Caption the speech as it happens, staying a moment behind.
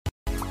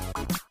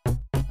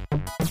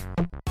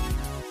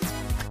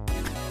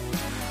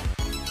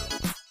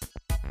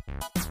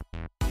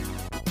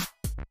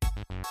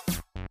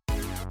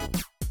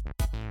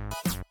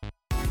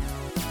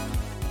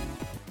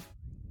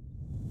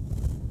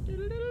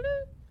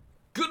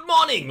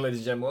morning, ladies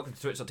and gentlemen. Welcome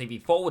to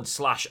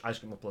twitch.tv/Ice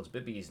Cream Uploads.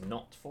 Bibby is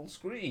not full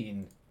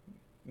screen.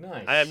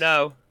 Nice. I am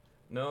now.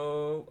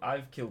 No,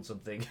 I've killed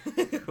something.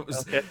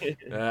 Okay.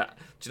 Do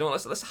you know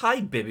what? Let's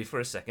hide Bibby for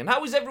a second.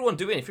 How is everyone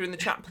doing? If you're in the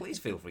chat, please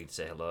feel free to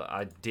say hello.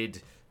 I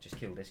did just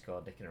kill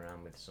Discord dicking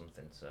around with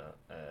something, so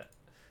let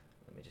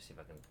me just see if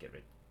I can get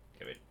rid.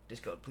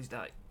 Discord, please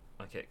die.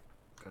 Okay.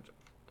 God.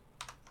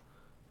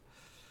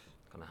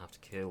 Gonna have to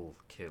kill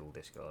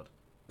Discord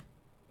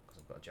because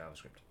I've got a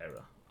JavaScript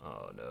error.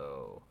 Oh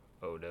no!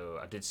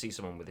 I did see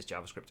someone with this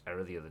JavaScript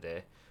error the other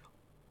day,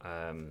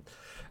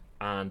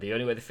 and the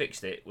only way they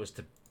fixed it was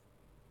to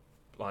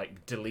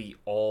delete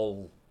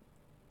all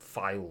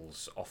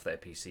files off their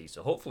PC.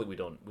 So hopefully we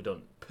don't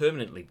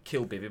permanently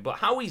kill Bibby. But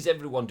how is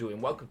everyone doing?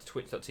 Welcome to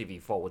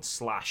twitch.tv/Ice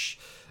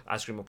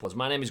Cream Uploads.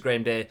 My name is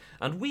Graham Day,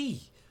 and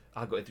we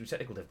are going through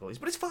technical difficulties,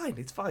 but it's fine.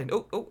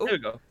 Oh. There we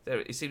go. There,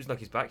 it seems like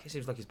he's back.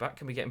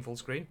 Can we get him full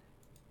screen?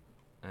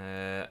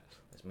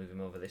 Let's move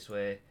him over this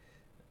way.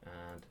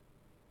 And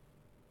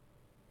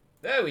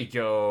there we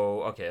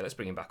go. Okay, let's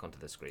bring him back onto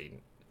the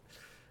screen.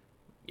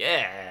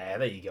 Yeah,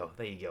 there you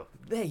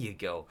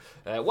go.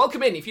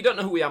 Welcome in. If you don't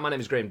know who we are, my name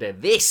is Graham Day.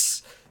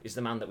 This is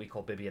the man that we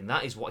call Bibby, and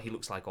that is what he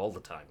looks like all the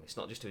time. It's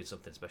not just doing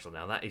something special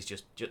now. That is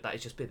just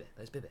Bibby.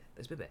 There's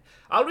Bibby.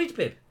 I'll read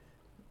Bib.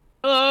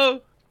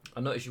 Hello. I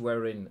notice you're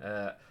wearing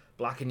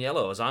black and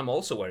yellow, as I'm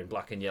also wearing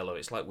black and yellow.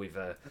 It's like we've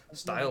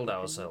styled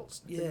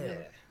ourselves.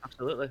 Yeah.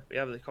 Absolutely. We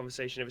have the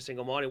conversation every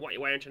single morning. What are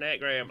you wearing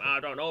tonight, Graham? I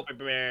don't know,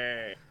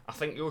 baby. I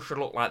think you should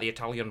look like the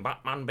Italian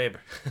Batman, babe.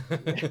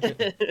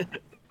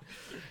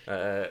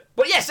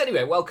 But yes,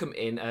 anyway, welcome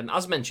in.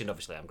 As mentioned,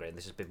 obviously, I'm Graham.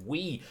 This is Bib.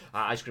 We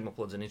are Ice Cream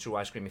Uploads, and in true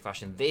ice creamy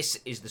fashion, this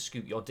is The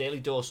Scoop, your daily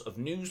dose of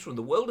news from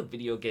the world of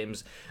video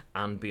games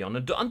and beyond.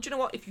 And do you know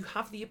what? If you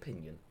have the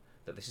opinion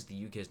that this is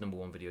the UK's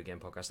 #1 video game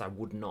podcast, I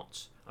would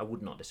not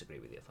disagree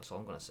with you. That's all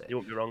I'm going to say. You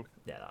won't be wrong.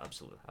 Yeah,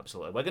 absolutely.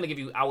 We're going to give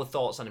you our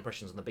thoughts and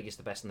impressions on the biggest,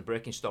 the best, and the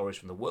breaking stories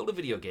from the world of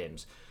video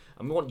games.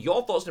 And we want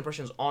your thoughts and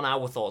impressions on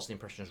our thoughts and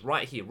impressions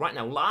right here, right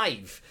now,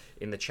 live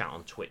in the chat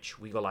on Twitch.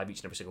 We go live each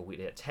and every single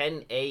weekday at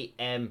 10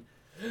 a.m.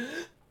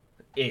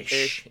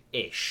 Ish.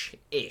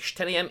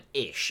 10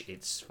 a.m.-ish.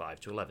 It's 5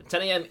 to 11.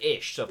 10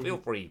 a.m.-ish. So feel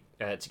free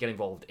to get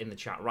involved in the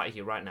chat right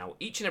here, right now,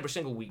 each and every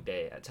single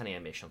weekday at 10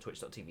 a.m.-ish on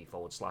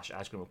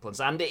twitch.tv/Ice Cream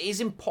Uploads. And it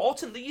is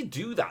important that you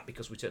do that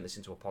because we turn this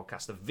into a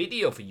podcast, a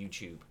video for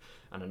YouTube,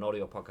 and an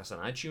audio podcast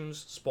on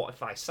iTunes,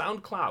 Spotify,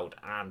 SoundCloud,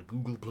 and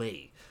Google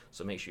Play.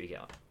 So make sure you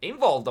get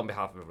involved on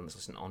behalf of everyone that's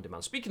listening on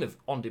demand. Speaking of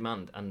on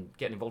demand and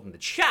getting involved in the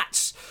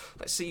chats,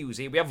 let's see who's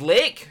here. We have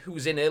Lake,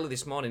 who's in early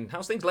this morning.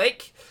 How's things,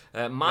 Lake?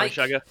 Mike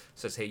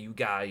says, hey, you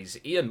guys.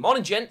 Ian,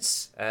 morning,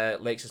 gents.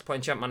 Lake says,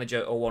 playing Champ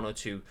Manager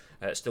 0102,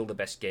 still the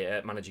best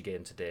manager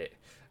game to date.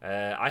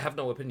 I have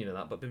no opinion on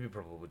that, but Bibby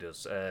probably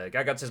does.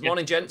 Gagad says,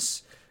 morning,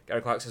 gents.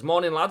 Gary Clark says,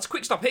 morning, lads.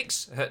 Quick stop,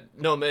 Hicks.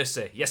 No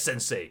mercy. Yes,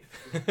 sensei.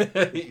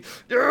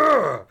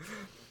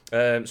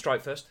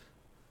 Strike first.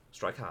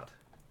 Strike hard.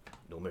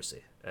 No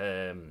mercy.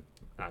 I'm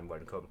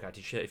wearing a Cobra Kai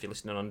t-shirt. If you're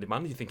listening on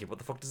demand, you're thinking, what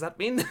the fuck does that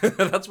mean?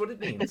 That's what it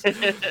means.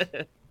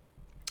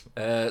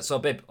 So,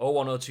 Bib,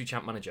 0102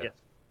 Champ Manager. Yes.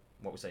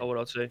 What we say?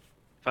 0102.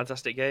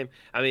 Fantastic game.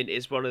 I mean,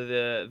 it's one of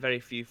the very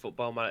few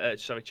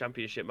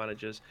championship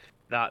managers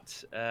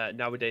that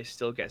nowadays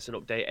still gets an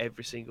update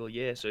every single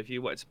year. So if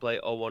you wanted to play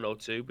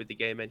 0102 with the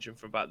game engine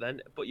from back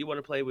then, but you want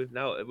to play with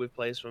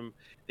players from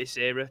this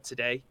era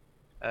today,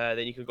 then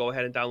you can go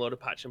ahead and download a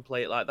patch and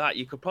play it like that.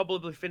 You could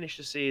probably finish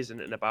the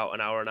season in about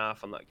an hour and a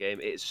half on that game.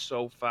 It's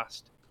so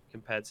fast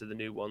compared to the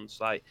new ones.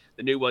 Like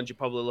the new ones, you're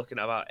probably looking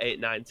at about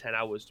 8, 9, 10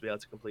 hours to be able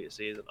to complete a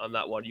season. On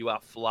that one, you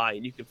are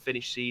flying. You can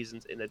finish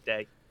seasons in a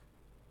day.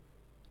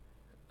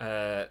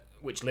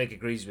 Which Lake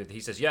agrees with. He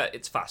says, yeah,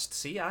 it's fast.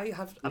 See, I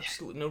have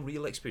absolutely no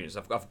real experience.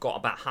 I've got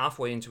about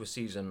halfway into a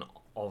season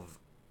of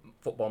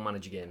Football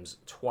Manager games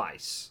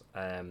twice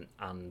and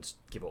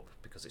give up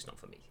because it's not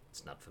for me.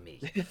 It's not for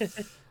me.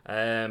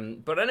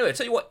 But anyway, I'll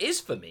tell you what is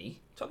for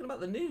me. Talking about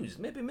the news.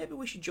 Maybe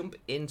we should jump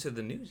into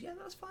the news. Yeah,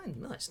 that's fine.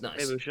 Nice.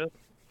 Maybe we should.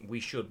 We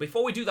should.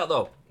 Before we do that,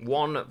 though,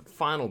 one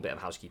final bit of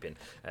housekeeping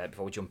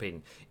before we jump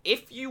in.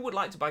 If you would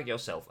like to bag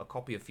yourself a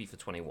copy of FIFA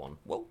 21,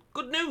 well,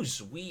 good news.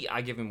 We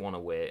are giving one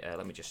away.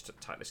 Let me just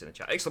type this in the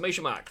chat. !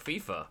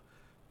 FIFA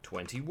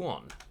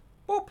 21.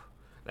 Boop.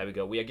 There we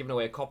go. We are giving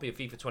away a copy of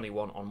FIFA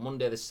 21 on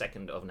Monday, the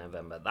 2nd of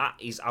November. That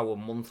is our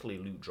monthly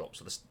loot drop.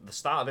 So the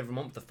start of every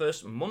month, the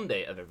first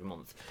Monday of every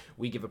month,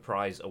 we give a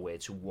prize away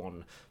to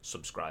one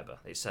subscriber.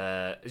 It's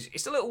a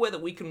little way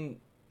that we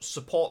can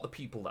support the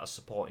people that are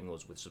supporting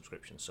us with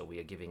subscriptions. So we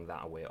are giving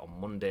that away on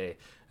Monday,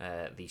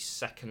 the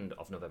 2nd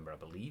of November, I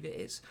believe it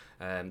is.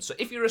 So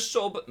if you're a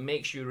sub,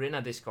 make sure you're in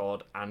our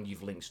Discord and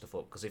you've linked stuff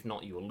up, because if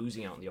not, you are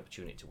losing out on the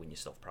opportunity to win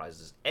yourself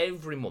prizes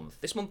every month.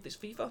 This month it's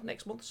FIFA,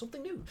 next month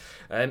something new.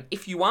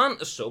 If you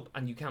aren't a sub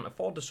and you can't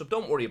afford a sub,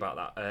 don't worry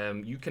about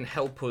that. You can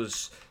help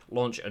us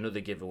launch another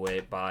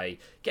giveaway by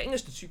getting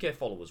us to 2k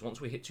followers. Once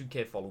we hit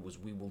 2k followers,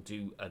 we will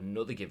do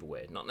another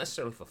giveaway. Not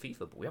necessarily for FIFA,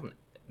 but we haven't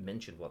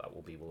mentioned what that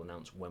will be. We'll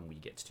announce when we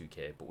get to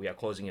 2k, but we are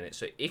closing in it.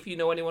 So if you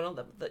know anyone else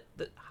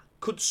that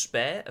could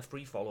spare a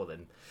free follow,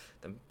 then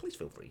please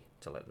feel free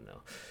to let them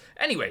know.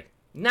 Anyway,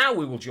 now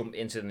we will jump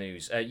into the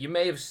news. You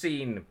may have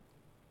seen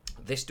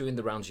this doing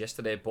the rounds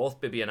yesterday. Both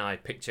Bibby and I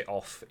picked it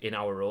off in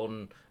our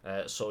own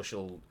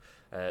social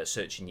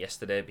searching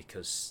yesterday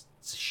because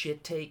it's a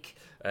shit take.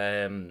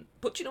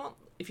 But you know what?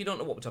 If you don't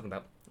know what we're talking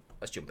about,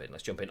 let's jump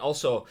in.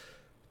 Also,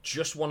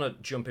 just want to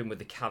jump in with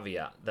the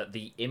caveat that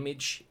the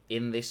image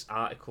in this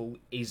article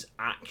is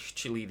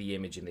actually the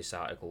image in this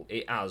article.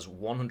 It has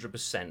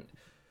 100%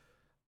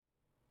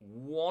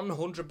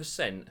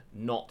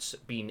 not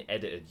been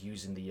edited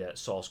using the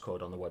source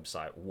code on the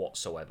website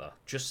whatsoever.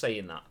 Just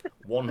saying that.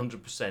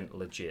 100%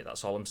 legit.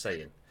 That's all I'm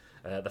saying.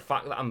 The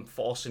fact that I'm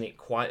forcing it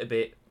quite a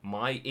bit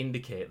might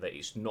indicate that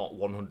it's not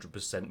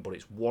 100%, but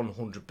it's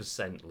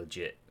 100%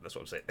 legit. That's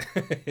what I'm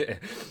saying.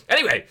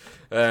 Anyway,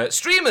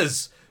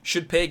 streamers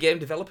should pay game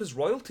developers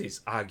royalties,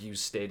 argues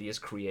Stadia's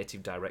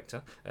creative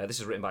director. This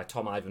is written by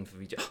Tom Ivan for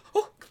VG.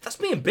 Oh, that's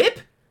me and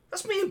Bib!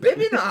 That's me and Bib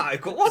in that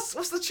article.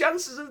 What's the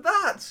chances of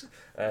that?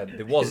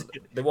 There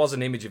was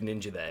an image of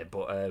Ninja there,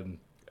 but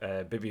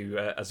Bibby,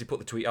 as he put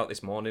the tweet out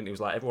this morning, he was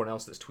like, everyone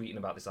else that's tweeting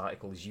about this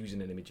article is using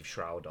an image of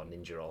Shroud or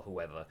Ninja or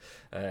whoever.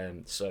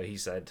 So he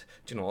said,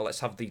 do you know what, let's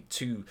have the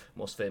two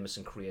most famous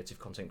and creative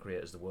content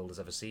creators the world has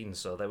ever seen.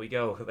 So there we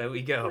go.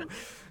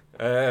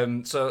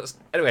 So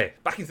anyway,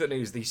 back into the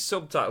news. The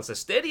subtitle says,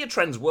 Stadia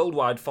trends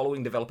worldwide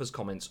following developers'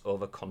 comments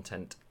over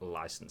content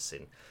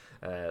licensing.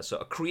 So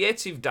a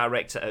creative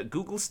director at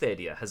Google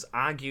Stadia has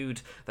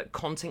argued that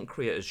content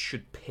creators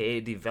should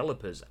pay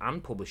developers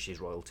and publishers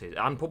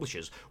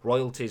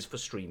royalties for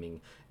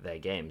streaming their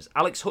games.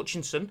 Alex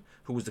Hutchinson,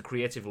 who was the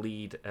creative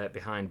lead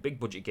behind big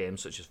budget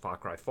games such as Far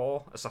Cry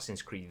 4,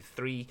 Assassin's Creed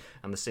 3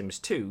 and The Sims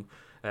 2,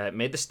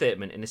 made the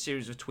statement in a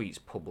series of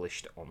tweets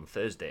published on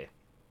Thursday.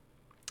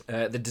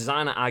 The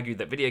designer argued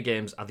that video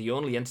games are the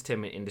only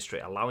entertainment industry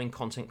allowing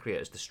content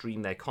creators to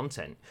stream their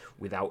content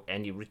without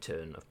any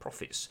return of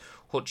profits.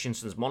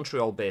 Hutchinson's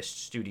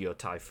Montreal-based studio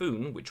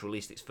Typhoon, which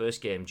released its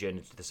first game, Journey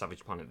to the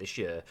Savage Planet, this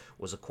year,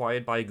 was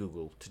acquired by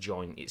Google to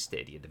join its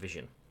Stadia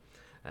division.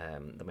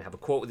 Then we have a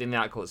quote within the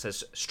article that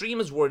says,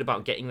 streamers worried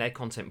about getting their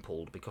content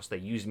pulled because they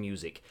use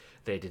music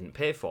they didn't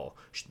pay for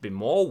should be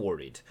more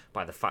worried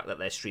by the fact that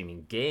they're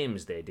streaming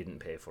games they didn't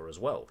pay for as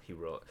well, he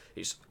wrote.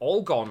 It's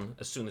all gone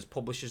as soon as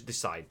publishers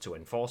decide to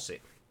enforce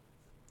it.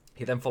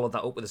 He then followed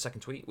that up with a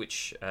second tweet,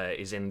 which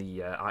is in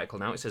the article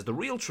now. It says, the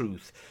real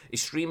truth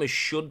is streamers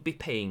should be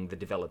paying the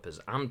developers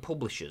and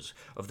publishers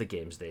of the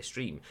games they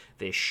stream.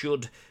 They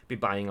should be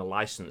buying a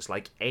license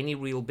like any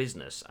real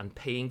business and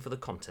paying for the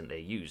content they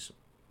use.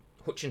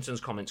 Hutchinson's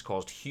comments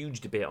caused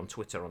huge debate on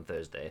Twitter on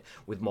Thursday,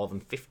 with more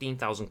than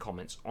 15,000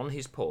 comments on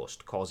his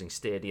post, causing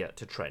Stadia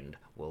to trend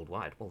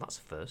worldwide. Well, that's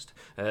a first.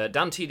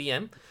 Dan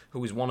TDM,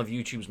 who is one of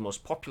YouTube's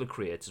most popular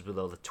creators with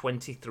over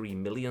 23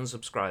 million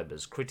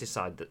subscribers,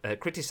 criticised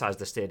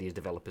the Stadia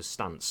developers'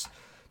 stance.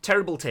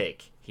 Terrible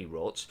take, he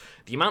wrote.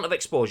 The amount of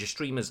exposure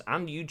streamers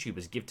and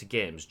YouTubers give to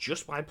games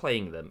just by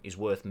playing them is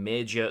worth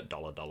major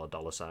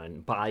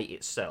 $ by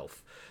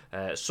itself.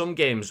 Some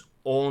games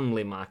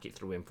only market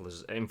through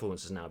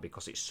influencers now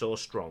because it's so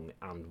strong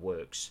and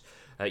works.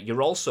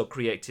 You're also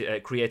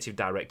creative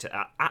director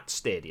at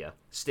Stadia.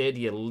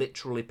 Stadia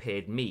literally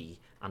paid me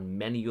and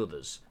many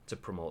others to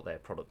promote their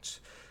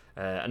products.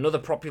 Another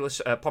popular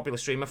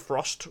streamer,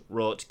 Frost,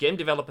 wrote, game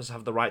developers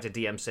have the right to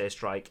DMCA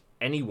strike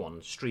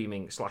anyone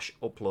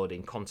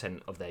streaming/uploading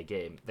content of their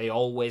game. They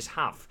always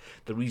have.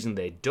 The reason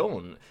they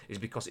don't is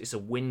because it's a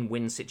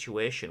win-win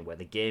situation where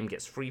the game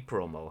gets free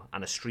promo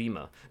and a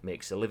streamer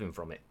makes a living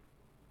from it.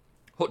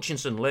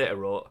 Hutchinson later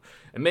wrote,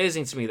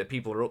 amazing to me that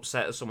people are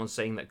upset at someone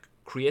saying that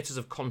creators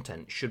of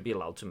content should be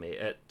allowed to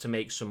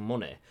make some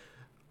money.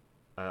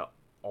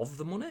 Of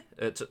the money?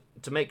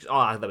 To make...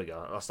 Oh, there we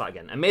go. I'll start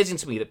again. Amazing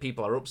to me that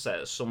people are upset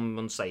at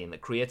someone saying that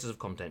creators of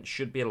content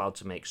should be allowed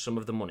to make some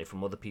of the money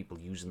from other people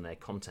using their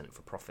content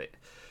for profit.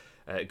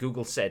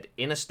 Google said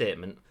in a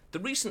statement, the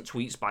recent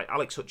tweets by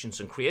Alex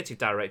Hutchinson, creative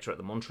director at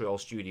the Montreal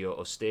studio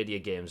of Stadia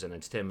Games and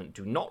Entertainment,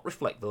 do not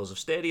reflect those of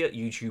Stadia,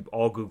 YouTube,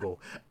 or Google.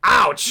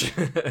 Ouch!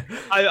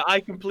 I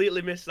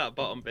completely missed that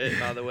bottom bit,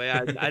 by the way.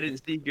 I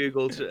didn't see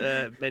Google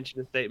to mention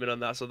a statement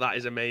on that, so that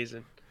is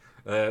amazing.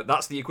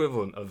 That's the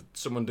equivalent of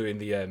someone doing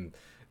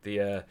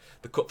the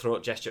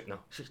cutthroat gesture.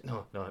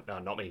 No,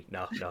 not me.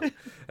 No.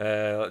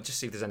 Just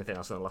see if there's anything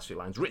else in the last few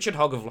lines. Richard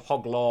Hogg of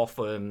Hogg Law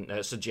Firm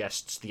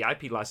suggests the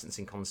IP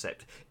licensing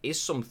concept is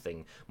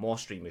something more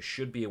streamers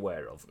should be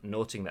aware of,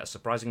 noting that a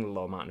surprisingly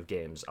low amount of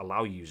games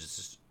allow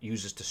users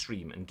to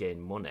stream and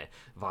gain money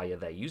via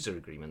their user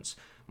agreements.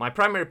 My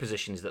primary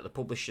position is that the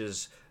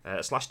publishers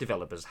 /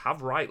 developers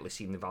have rightly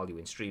seen the value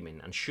in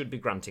streaming and should be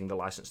granting the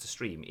license to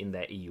stream in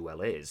their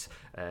EULAs,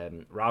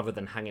 rather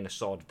than hanging a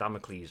sword of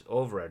Damocles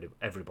over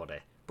everybody.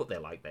 But they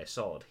like their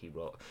sword, he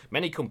wrote.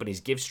 Many companies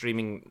give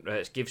streaming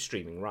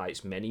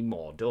rights, many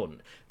more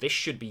don't. This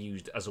should be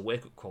used as a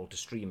wake-up call to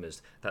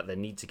streamers that they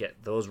need to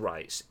get those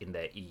rights in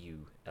their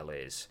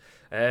EULAs.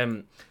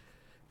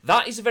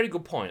 That is a very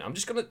good point. I'm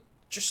just going to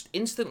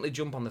instantly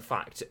jump on the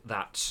fact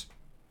that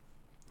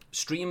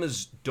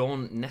streamers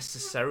don't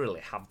necessarily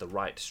have the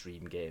right to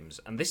stream games,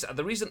 and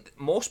the reason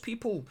most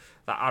people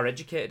that are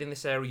educated in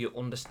this area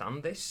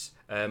understand this,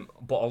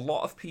 but a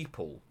lot of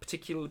people,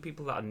 particularly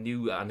people that are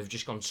new and have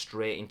just gone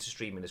straight into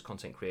streaming as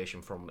content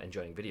creation from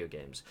enjoying video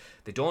games,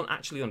 they don't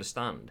actually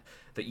understand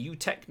that you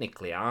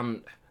technically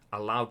aren't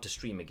allowed to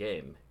stream a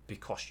game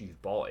because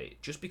you've bought it.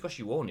 Just because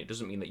you own it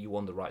doesn't mean that you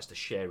own the rights to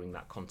sharing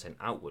that content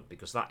outward,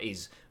 because that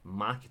is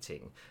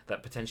marketing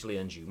that potentially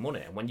earns you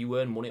money. And when you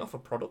earn money off a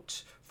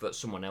product that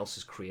someone else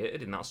has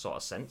created in that sort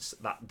of sense,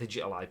 that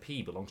digital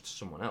IP belongs to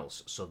someone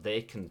else, so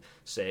they can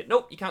say,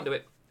 nope, you can't do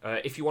it.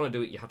 If you want to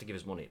do it, you have to give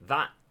us money.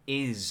 That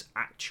is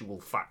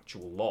actual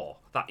factual law.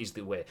 That is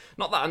the way.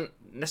 Not that I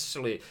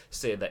necessarily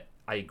say that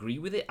I agree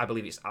with it. I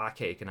believe it's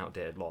archaic and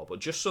outdated law, but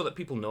just so that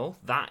people know,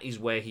 that is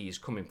where he is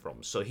coming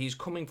from. So he's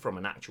coming from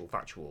an actual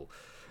factual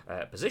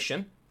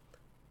position.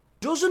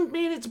 Doesn't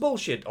mean it's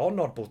bullshit or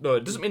not bullshit. No,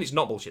 it doesn't mean it's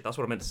not bullshit. That's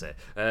what I meant to say.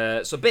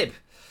 So Bib,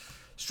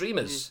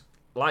 streamers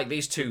like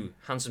these two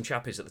handsome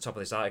chappies at the top of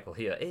this article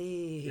here,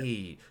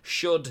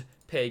 should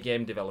pay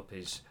game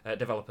developers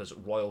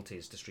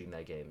royalties to stream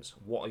their games.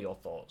 What are your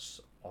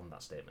thoughts on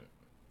that statement?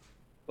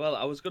 Well,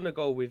 I was gonna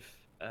go with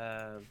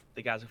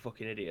the guy's a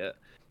fucking idiot.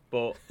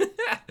 But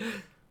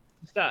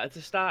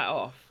to start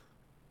off,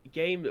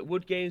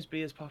 would games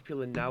be as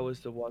popular now as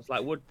there was?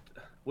 Like, would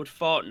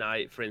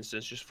Fortnite, for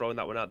instance, just throwing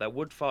that one out there,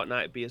 would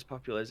Fortnite be as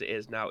popular as it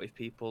is now if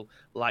people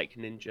like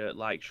Ninja,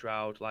 like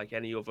Shroud, like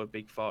any other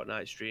big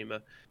Fortnite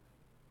streamer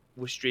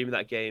was streaming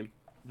that game?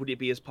 Would it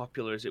be as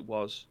popular as it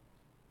was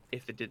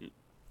if they didn't?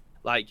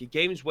 Like,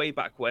 games way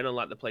back when on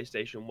like the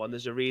PlayStation 1,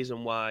 there's a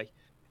reason why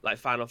like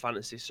Final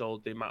Fantasy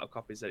sold the amount of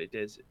copies that it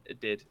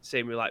did.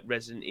 Same with like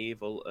Resident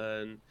Evil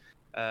and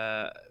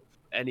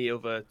any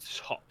other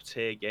top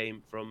tier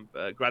game from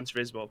Gran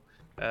Turismo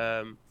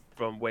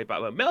from way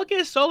back when. Metal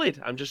Gear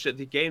Solid. I'm just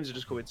the games are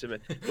just coming to me.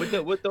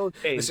 Would those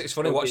games? It's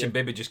funny watching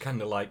Bibby just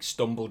kind of like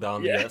stumble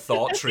down the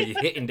thought tree,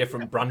 hitting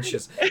different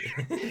branches.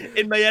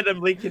 In my head,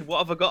 I'm thinking, what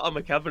have I got on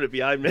my cabinet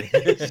behind me?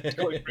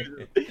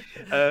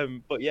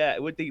 But yeah,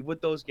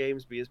 would those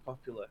games be as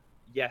popular?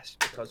 Yes,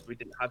 because we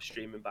didn't have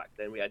streaming back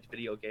then. We had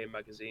video game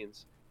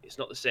magazines. It's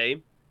not the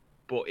same,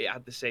 but it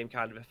had the same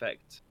kind of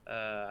effect.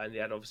 And they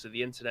had obviously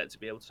the internet to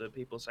be able to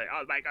people say,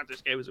 oh my God,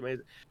 this game was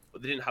amazing.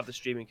 But they didn't have the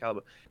streaming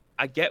caliber.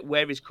 I get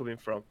where he's coming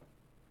from.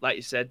 Like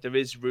you said, there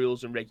is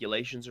rules and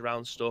regulations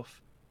around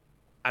stuff.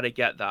 And I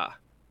get that.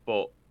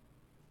 But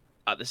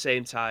at the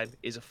same time,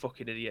 he's a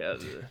fucking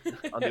idiot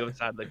on the other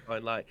side of the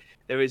coin. Like,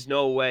 there is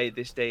no way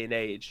this day and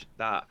age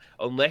that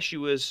unless you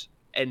was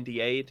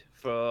NDA'd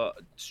for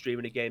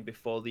streaming a game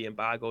before the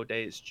embargo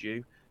date's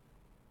due,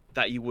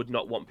 that you would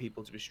not want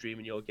people to be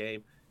streaming your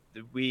game.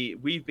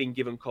 We've been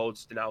given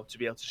codes now to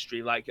be able to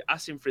stream. Like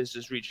Asim, for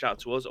instance, reached out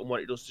to us and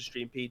wanted us to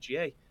stream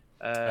PGA.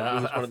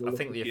 I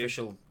think the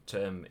official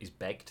term is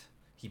begged.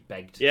 He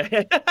begged. Yeah,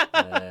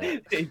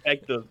 he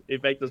begged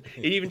us.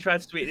 He even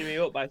tried to sweeten me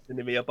up by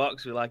sending me a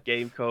box with like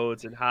game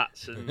codes and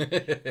hats and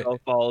golf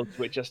balls,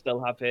 which I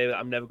still have here. That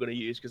I'm never going to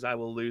use because I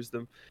will lose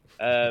them.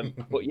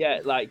 But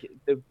yeah, like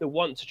they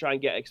want to try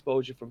and get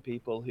exposure from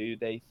people who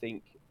they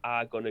think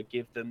are going to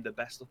give them the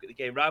best look at the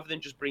game, rather than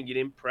just bringing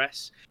in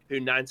press who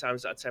 9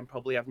 times out of 10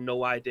 probably have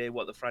no idea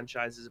what the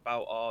franchise is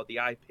about or the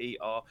IP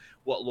or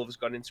what love has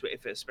gone into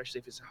it, especially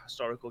if it's a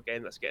historical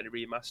game that's getting a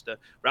remaster.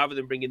 Rather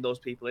than bringing those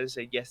people in and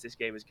say, yes, this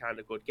game is kind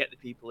of good, get the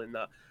people in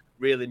that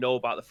really know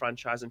about the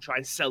franchise and try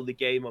and sell the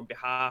game on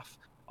behalf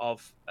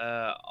of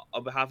the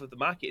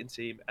marketing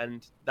team.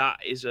 And that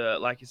is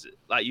like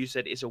you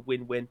said, it's a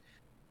win-win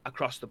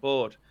across the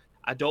board.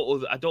 I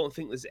don't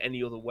think there's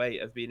any other way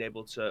of being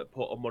able to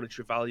put a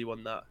monetary value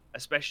on that,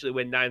 especially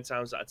when 9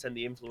 times out of 10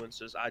 the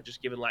influencers are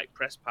just given like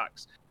press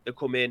packs. They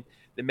come in,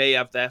 they may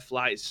have their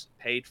flights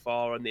paid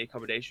for and the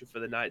accommodation for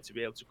the night to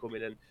be able to come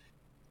in and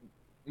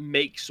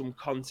make some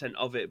content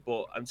of it.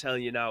 But I'm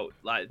telling you now,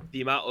 like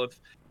the amount of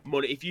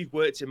money, if you've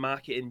worked in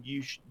marketing,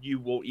 you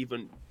won't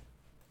even,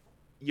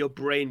 your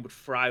brain would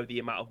fry with the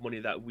amount of money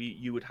that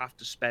you would have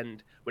to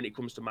spend when it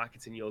comes to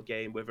marketing your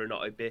game, whether or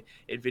not it be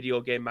in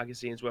video game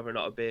magazines, whether or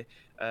not it be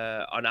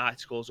on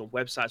articles on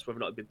websites, whether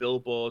or not it be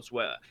billboards,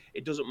 where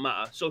it doesn't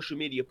matter. Social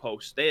media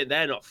posts,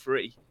 they're not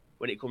free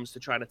when it comes to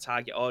trying to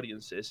target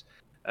audiences.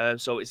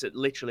 So it's a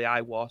literally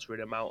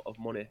eye-watering amount of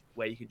money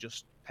where you can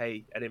just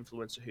pay an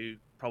influencer who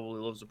probably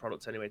loves the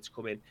product anyway to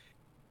come in,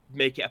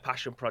 make it a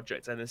passion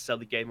project, and then sell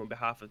the game on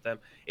behalf of them.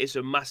 It's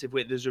a massive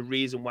way. There's a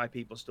reason why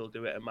people still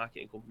do it and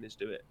marketing companies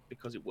do it,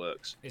 because it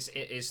works.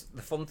 It's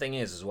the fun thing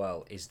is as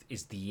well is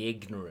the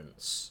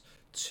ignorance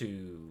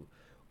to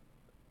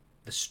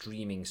the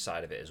streaming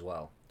side of it as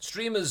well.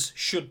 Streamers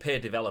should pay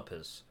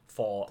developers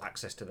for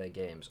access to their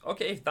games.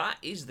 Okay, if that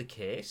is the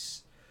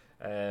case,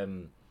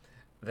 then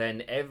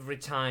every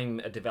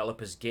time a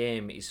developer's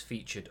game is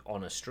featured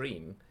on a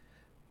stream,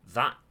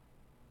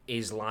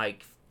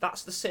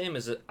 that's the same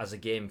as a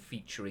game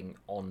featuring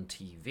on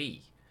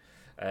TV.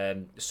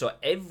 So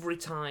every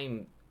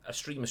time a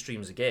streamer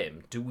streams a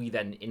game, do we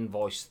then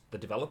invoice the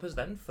developers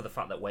then for the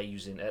fact that we're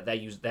using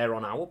they're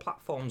on our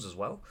platforms as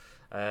well?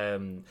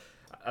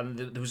 and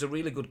there was a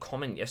really good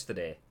comment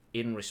yesterday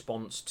in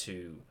response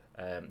to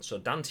so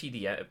Dan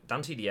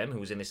TDM, who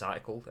was in this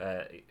article,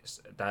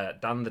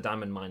 Dan the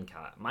Diamond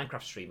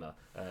Minecraft streamer.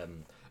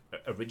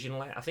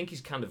 Originally, I think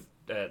he's kind of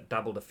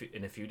dabbled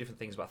in a few different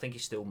things, but I think he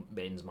still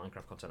mains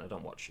Minecraft content. I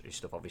don't watch his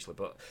stuff, obviously,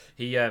 but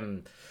he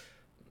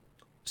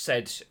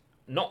said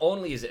not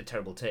only is it a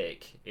terrible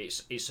take,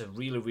 it's a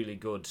really, really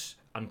good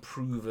and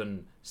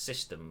proven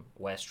system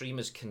where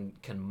streamers can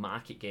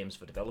market games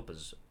for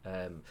developers.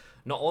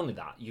 Not only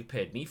that, you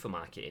paid me for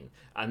marketing,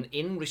 and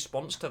in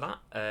response to that,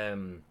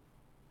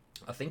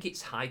 I think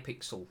it's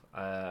Hypixel.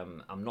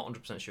 I'm not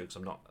 100% sure because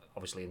I'm not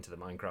obviously into the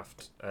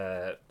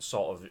Minecraft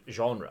sort of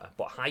genre,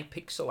 but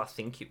Hypixel, I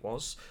think it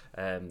was,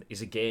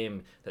 is a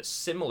game that's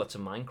similar to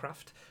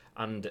Minecraft,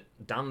 and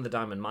Dan the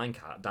Diamond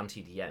Minecraft, Dan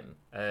TDM,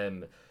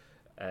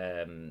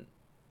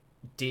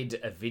 did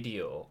a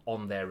video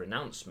on their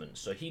announcement.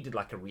 So he did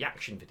like a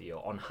reaction video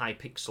on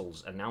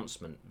Hypixel's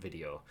announcement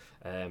video,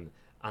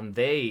 and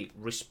they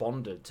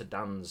responded to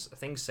Dan's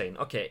thing saying,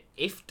 okay,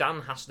 if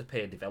Dan has to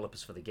pay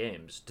developers for the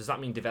games, does that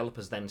mean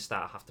developers then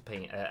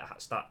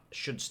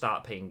should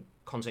start paying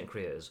content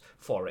creators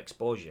for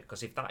exposure?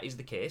 Because if that is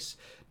the case,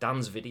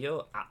 Dan's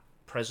video at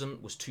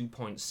present was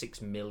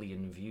 2.6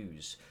 million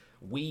views.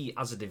 We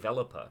as a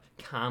developer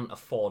can't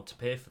afford to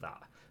pay for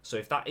that. So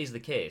if that is the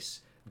case,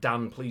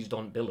 Dan, please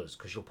don't bill us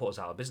because you'll put us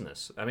out of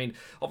business. I mean,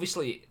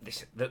 obviously,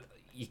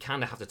 you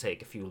kind of have to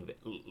take a few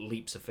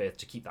leaps of faith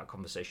to keep that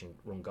conversation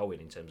run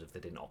going in terms of they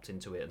didn't opt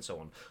into it and so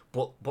on.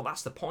 But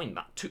that's the point.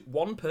 That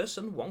one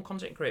person, one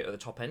content creator at the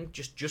top end,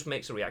 just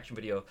makes a reaction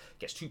video,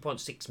 gets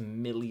 2.6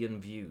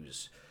 million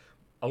views.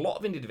 A lot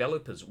of indie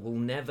developers will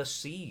never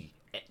see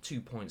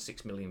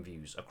 2.6 million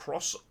views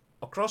across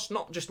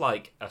not just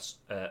like a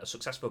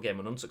successful game,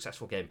 an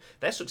unsuccessful game.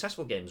 Their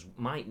successful games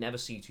might never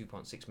see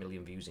 2.6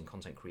 million views in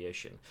content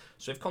creation.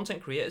 So if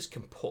content creators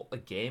can put a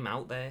game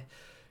out there,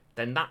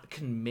 then that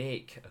can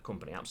make a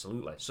company,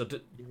 absolutely. So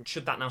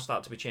should that now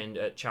start to be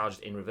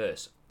charged in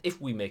reverse?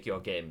 If we make your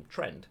game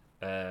trend,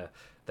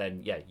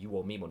 then yeah, you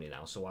owe me money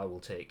now, so I will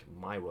take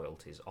my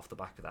royalties off the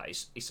back of that.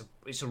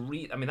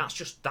 I mean, that's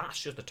just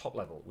the top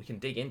level. We can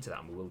dig into that,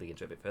 and we will dig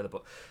into it a bit further,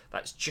 but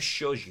that just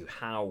shows you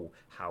how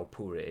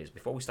poor it is.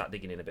 Before we start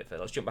digging in a bit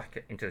further, let's jump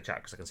back into the chat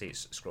because I can see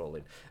it's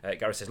scrolling.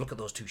 Gary says, look at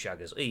those two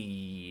shaggers.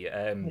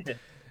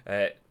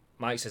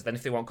 Mike says, then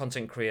if they want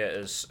content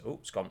creators... Oh,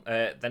 it's gone.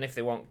 Then if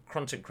they want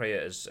content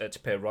creators to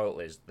pay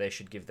royalties, they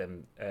should give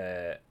them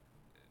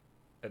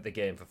the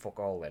game for fuck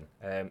all then.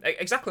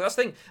 Exactly, that's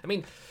the thing. I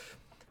mean,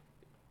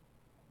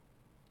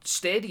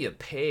 Stadia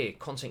pay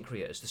content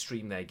creators to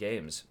stream their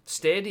games.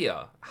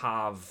 Stadia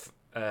have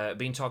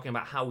been talking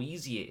about how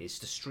easy it is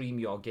to stream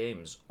your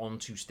games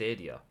onto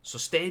Stadia. So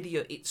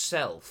Stadia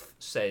itself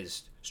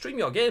says, stream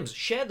your games,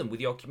 share them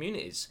with your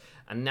communities.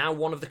 And now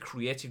one of the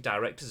creative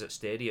directors at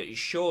Stadia, it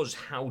shows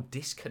how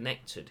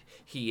disconnected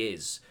he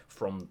is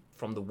from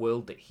the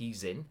world that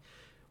he's in.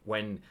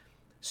 When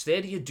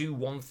Stadia do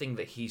one thing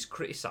that he's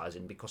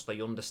criticising because they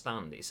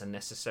understand it's a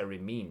necessary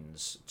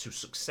means to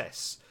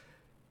success,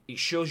 it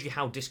shows you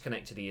how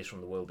disconnected he is from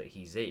the world that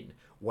he's in.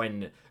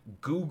 When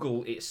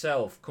Google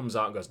itself comes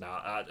out and goes,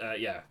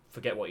 yeah,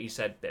 forget what he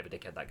said, bit of a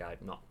dickhead, that guy,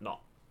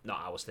 not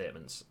our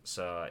statements.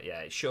 So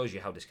yeah, it shows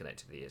you how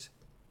disconnected he is.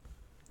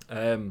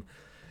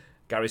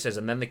 Gary says,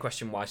 and then they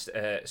question why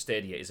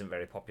Stadia isn't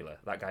very popular.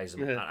 That guy's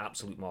an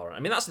absolute moron. I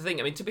mean, that's the thing.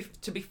 I mean, to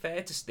be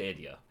fair to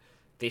Stadia,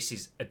 this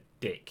is a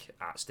dick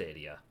at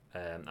Stadia.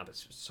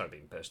 Sorry,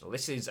 being personal.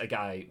 This is a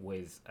guy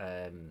with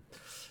a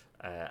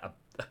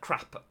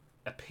crap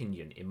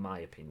opinion, in my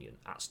opinion,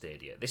 at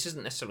Stadia. This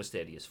isn't necessarily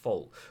Stadia's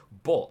fault,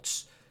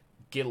 but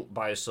guilt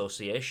by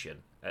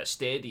association.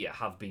 Stadia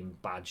have been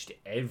badged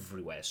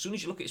everywhere. As soon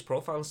as you look at his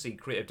profile and see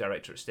creative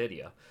director at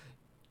Stadia,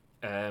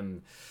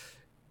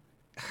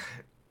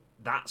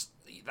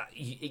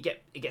 it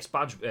gets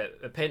badged,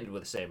 painted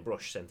with the same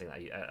brush. Same thing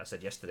that I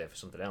said yesterday for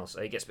something else.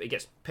 It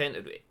gets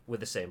painted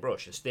with the same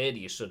brush, and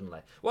Stadia suddenly,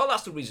 well,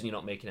 that's the reason you're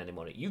not making any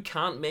money. You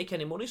can't make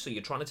any money, so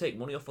you're trying to take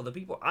money off other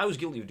people. I was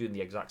guilty of doing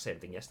the exact same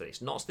thing yesterday.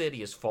 It's not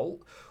Stadia's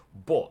fault,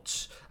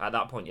 but at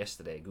that point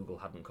yesterday, Google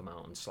hadn't come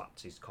out and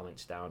slapped his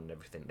comments down and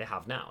everything. They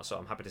have now, so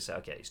I'm happy to say,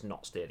 okay, it's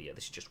not Stadia.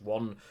 This is just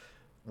one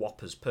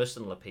whopper's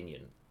personal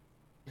opinion,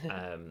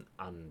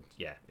 and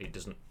yeah, it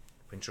doesn't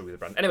ring true with the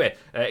brand. Anyway,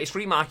 it's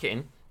free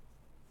marketing,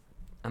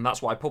 and that's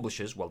why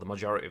publishers, well, the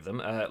majority of them,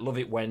 love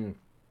it when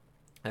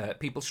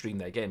people stream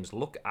their games.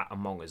 Look at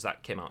Among Us.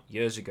 That came out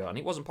years ago, and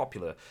it wasn't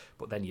popular,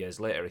 but then years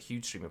later, a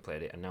huge streamer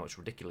played it, and now it's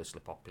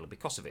ridiculously popular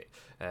because of it.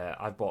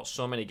 I've bought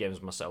so many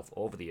games myself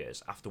over the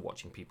years after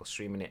watching people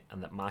streaming it,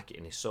 and that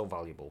marketing is so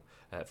valuable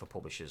for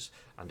publishers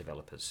and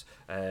developers.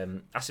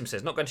 Asim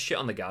says, not going to shit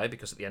on the guy,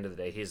 because at the end of the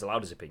day, he's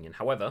allowed his opinion.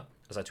 However,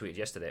 as I tweeted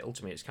yesterday,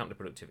 ultimately it's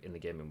counterproductive in the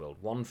gaming world.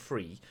 One,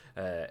 free,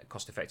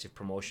 cost-effective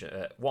promotion.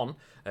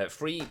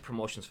 Free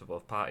promotions for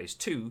both parties.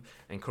 Two,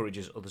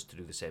 encourages others to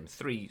do the same.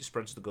 Three,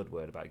 spreads the good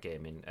word about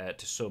gaming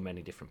to so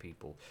many different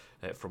people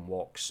from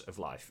walks of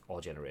life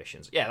or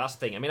generations. Yeah, that's the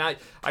thing. I mean, I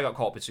got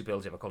caught up with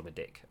superlative. I called him a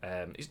dick.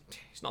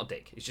 He's not a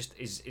dick. He's just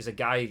he's a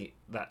guy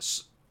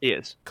that's He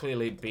is.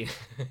 clearly been.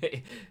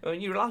 I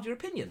mean, you're allowed your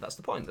opinion. That's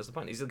the point. That's the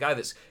point. He's the guy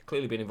that's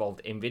clearly been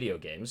involved in video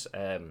games.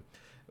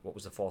 What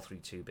was the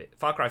 432 bit?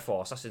 Far Cry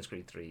 4, Assassin's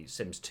Creed 3,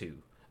 Sims 2.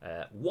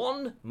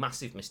 One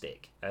massive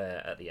mistake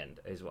at the end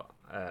is what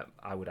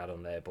I would add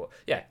on there. But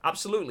yeah,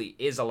 absolutely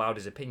is allowed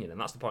his opinion,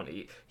 and that's the point.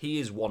 He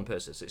is one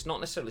person, so it's not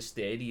necessarily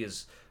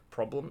Stadia's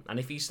problem. And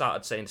if he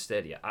started saying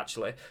Stadia,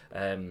 actually,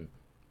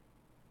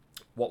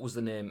 what was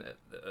the name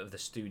of the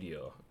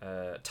studio?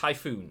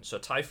 Typhoon. So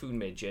Typhoon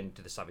made Journey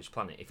to the Savage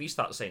Planet. If he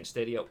starts saying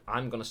Stadia,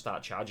 I'm going to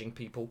start charging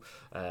people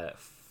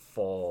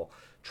for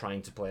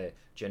trying to play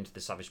Journey to the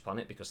Savage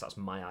Planet because that's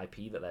my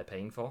IP that they're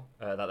paying for,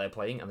 that they're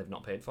playing and they've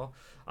not paid for.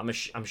 I'm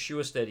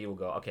sure Stadia will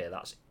go, okay,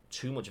 that's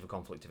too much of a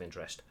conflict of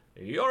interest.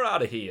 You're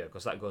out of here,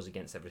 because that goes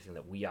against everything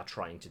that we are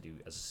trying to do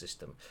as a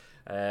system.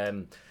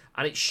 And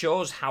it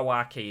shows how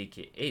archaic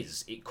it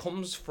is. It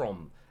comes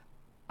from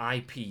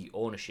IP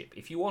ownership.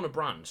 If you own a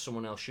brand,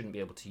 someone else shouldn't be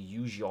able to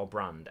use your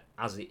brand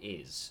as it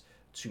is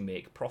to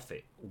make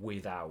profit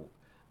without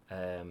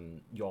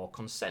your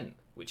consent,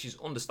 which is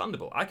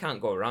understandable. I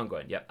can't go around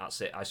going, yep, that's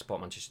it, I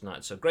support Manchester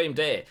United. So Graham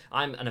Day,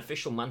 I'm an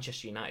official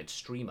Manchester United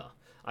streamer.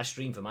 I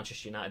stream for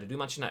Manchester United. I do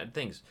Manchester United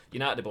things.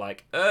 United will be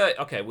like,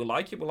 okay, we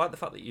like you. We like the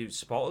fact that you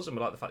support us, and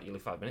we like the fact that you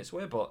live 5 minutes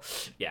away.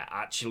 But yeah,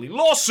 actually,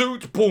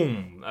 lawsuit,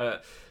 boom.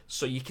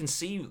 So you can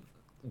see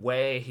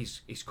where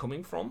he's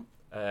coming from.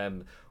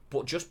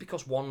 But just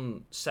because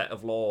one set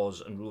of laws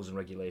and rules and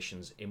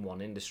regulations in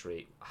one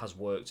industry has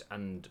worked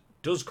and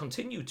does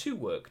continue to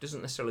work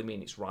doesn't necessarily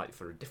mean it's right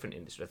for a different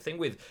industry. The thing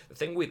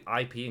with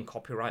IP and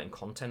copyright and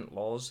content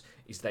laws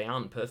is they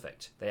aren't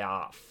perfect. They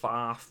are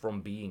far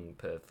from being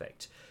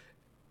perfect.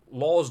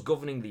 Laws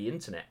governing the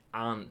internet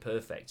aren't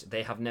perfect.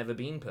 They have never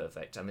been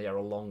perfect, and they are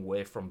a long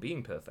way from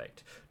being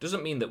perfect.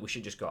 Doesn't mean that we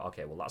should just go,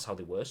 okay, well, that's how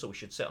they were, so we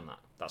should sit on that.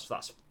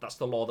 That's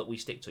the law that we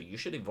stick to. You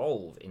should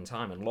evolve in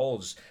time, and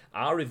laws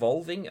are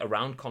evolving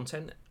around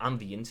content and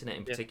the internet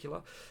in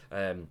particular.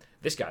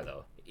 This guy,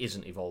 though,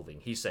 isn't evolving.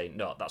 He's saying,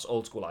 no, that's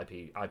old school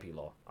IP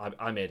law.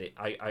 I made it.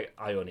 I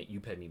own it. You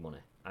pay me money.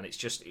 And it's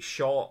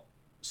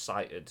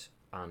short-sighted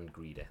and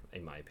greedy,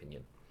 in my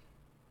opinion.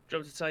 Do you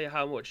want me to tell you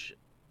how much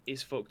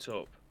is fucked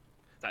up?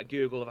 That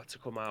Google have had to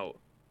come out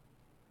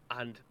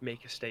and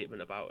make a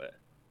statement about it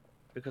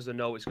because they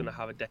know it's going to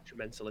have a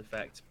detrimental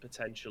effect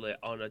potentially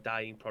on a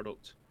dying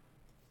product.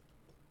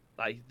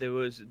 Like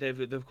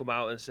they've come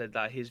out and said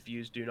that his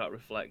views do not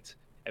reflect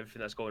everything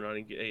that's going on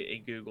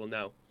in Google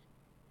now.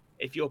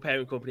 If your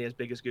parent company as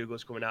big as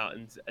Google's coming out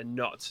and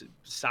not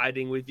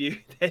siding with you,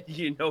 then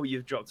you know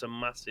you've dropped a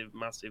massive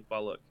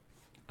bollock.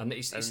 And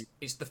it's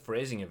the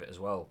phrasing of it as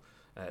well.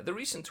 The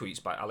recent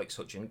tweets by Alex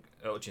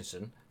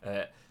Hutchinson,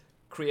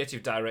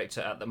 creative director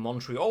at the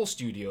Montreal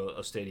studio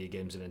of Stadia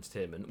Games and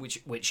Entertainment,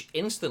 which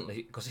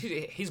instantly, because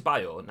his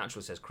bio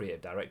naturally says creative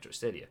director at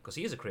Stadia, because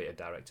he is a creative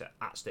director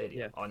at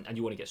Stadia, and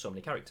you only get so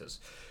many characters.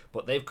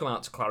 But they've come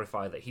out to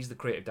clarify that he's the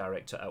creative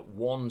director at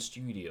one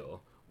studio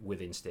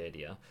within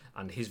Stadia,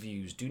 and his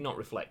views do not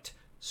reflect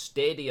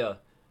Stadia,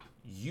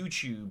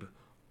 YouTube,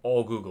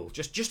 or Google.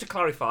 Just to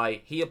clarify,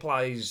 he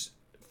applies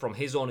from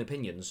his own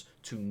opinions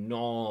to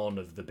none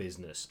of the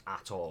business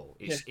at all.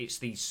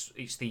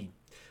 It's the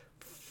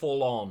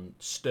full-on,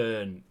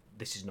 stern,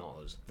 this is not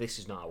us, this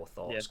is not our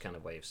thoughts kind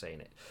of way of saying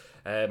it.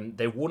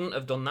 They wouldn't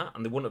have done that,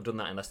 and they wouldn't have done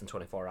that in less than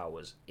 24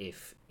 hours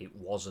if it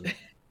wasn't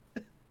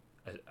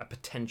a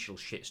potential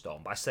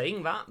shitstorm. By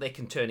saying that, they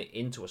can turn it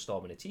into a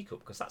storm in a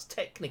teacup, because that's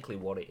technically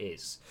what it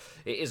is.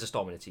 It is a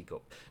storm in a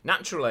teacup.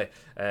 Naturally,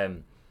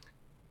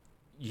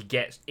 you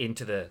get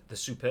into the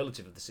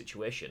superlative of the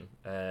situation,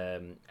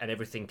 and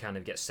everything kind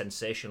of gets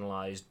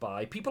sensationalized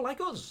by people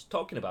like us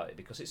talking about it,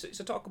 because it's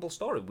a talkable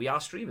story. We are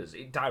streamers.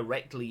 It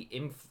directly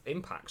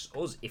impacts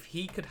us. If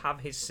he could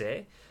have his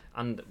say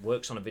and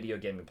works on a video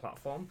gaming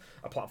platform,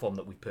 a platform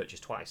that we've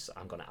purchased twice,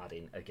 I'm going to add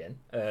in again,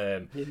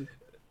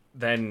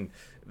 then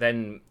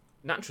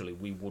naturally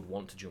we would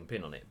want to jump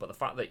in on it. But the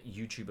fact that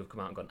YouTube have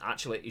come out and gone,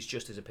 actually, it's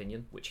just his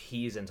opinion, which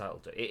he is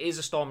entitled to. It is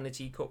a storm in a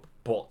teacup,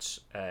 but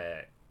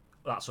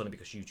that's only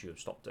because YouTube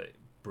stopped it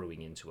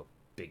brewing into a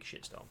big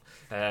shitstorm.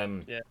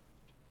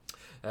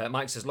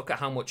 Mike says, look at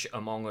how much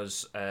Among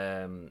Us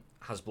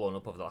has blown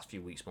up over the last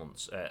few weeks,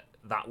 months.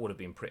 That would have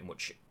been pretty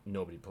much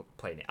nobody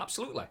playing it.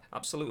 Absolutely.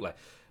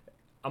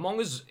 Among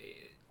Us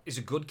is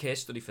a good case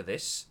study for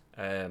this.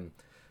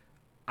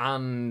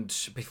 And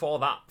before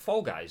that,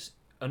 Fall Guys,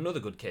 another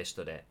good case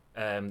study.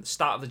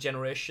 Start of the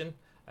generation.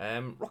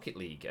 Rocket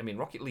League. I mean,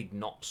 Rocket League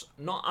not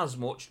as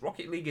much.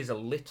 Rocket League is a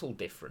little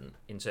different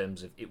in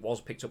terms of it was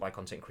picked up by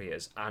content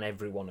creators and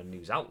everyone and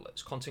news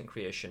outlets. Content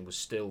creation was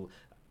still,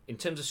 in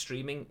terms of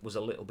streaming, was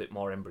a little bit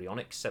more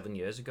embryonic 7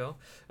 years ago.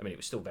 I mean, it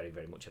was still very,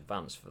 very much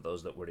advanced for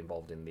those that were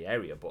involved in the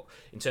area, but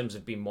in terms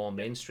of being more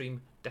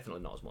mainstream,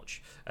 definitely not as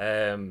much.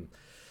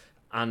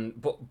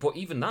 But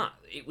even that,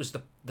 it was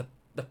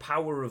the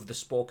power of the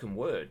spoken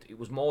word. It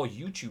was more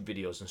YouTube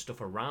videos and stuff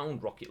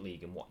around Rocket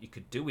League and what you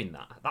could do in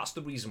that. That's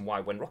the reason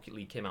why when Rocket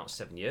League came out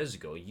 7 years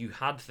ago, you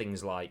had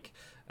things like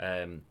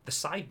the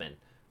Sidemen,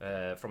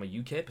 from a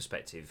UK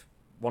perspective,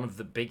 one of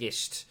the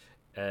biggest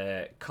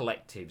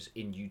collectives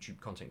in YouTube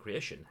content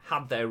creation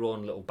had their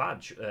own little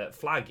badge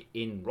flag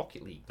in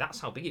Rocket League. That's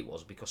how big it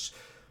was, because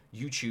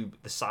YouTube,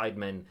 the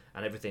Sidemen,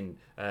 and everything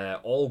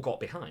all got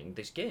behind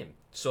this game.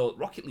 So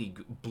Rocket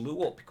League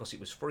blew up because it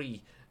was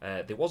free.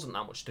 There wasn't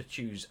that much to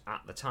choose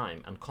at the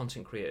time, and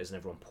content creators and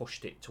everyone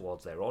pushed it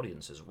towards their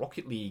audiences.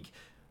 Rocket League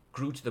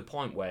grew to the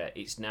point where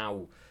it's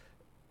now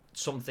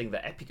something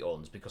that Epic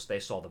owns because they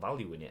saw the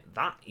value in it.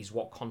 That is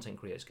what content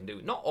creators can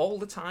do. Not all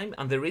the time,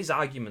 and there is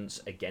arguments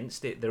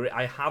against it.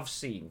 I have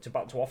seen, to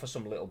offer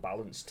some little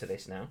balance to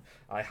this now,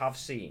 I have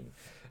seen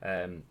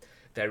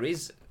there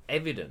is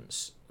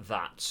evidence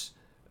that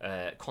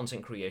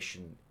content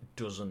creation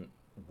doesn't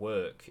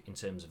work in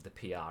terms of the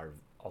PR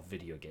of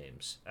video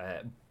games.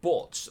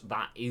 But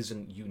that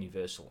isn't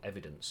universal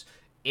evidence.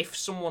 If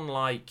someone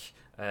like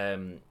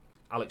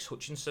Alex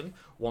Hutchinson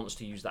wants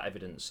to use that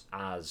evidence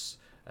as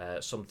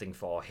something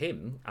for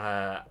him,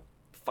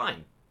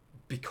 fine.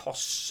 Because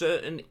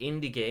certain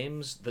indie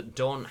games that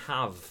don't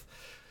have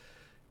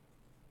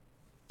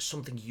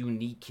something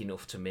unique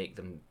enough to make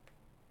them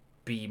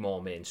be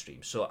more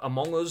mainstream. So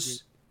Among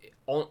Us,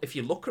 if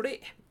you look at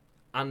it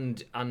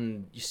and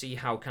you see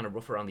how kind of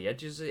rough around the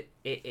edges it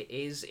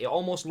is, it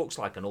almost looks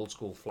like an old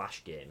school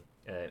Flash game.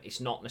 It's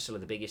not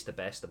necessarily the biggest, the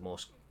best, the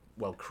most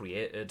well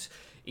created.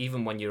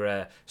 Even when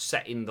you're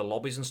setting the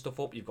lobbies and stuff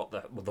up, you've got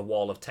the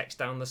wall of text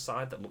down the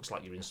side that looks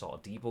like you're in sort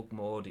of debug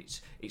mode.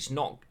 It's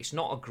not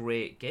a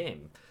great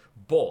game,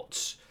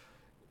 but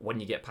when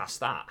you get past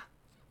that,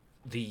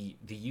 the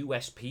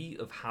USP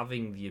of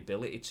having the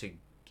ability to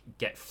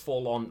get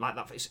full on like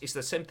that, it's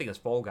the same thing as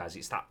Fall Guys.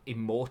 It's that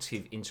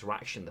emotive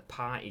interaction, the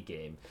party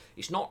game.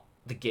 It's not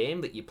the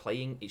game that you're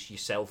playing, it's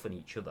yourself and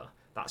each other.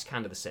 That's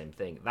kind of the same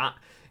thing. That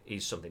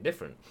is something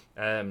different.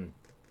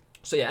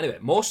 So yeah, anyway,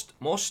 most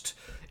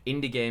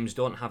indie games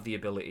don't have the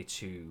ability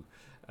to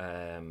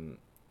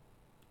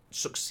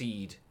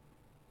succeed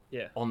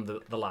on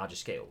the larger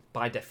scale.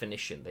 By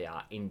definition, they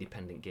are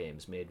independent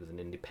games made with an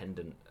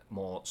independent,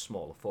 more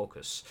smaller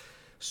focus.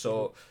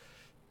 So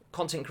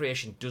content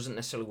creation doesn't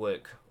necessarily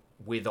work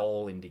with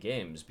all indie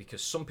games,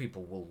 because some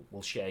people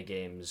will share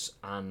games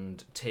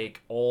and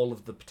take all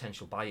of the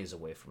potential buyers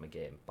away from a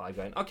game by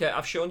going, okay,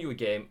 I've shown you a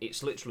game,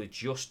 it's literally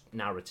just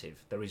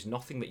narrative. There is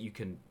nothing that you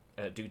can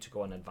do to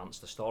go and advance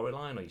the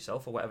storyline or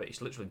yourself or whatever.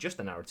 It's literally just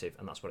a narrative,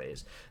 and that's what it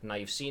is. And now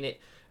you've seen it,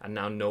 and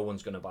now no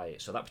one's going to buy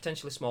it. So that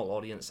potentially small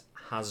audience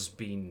has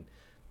been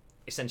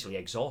essentially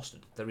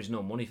exhausted. There is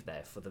no money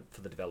there for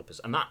the developers,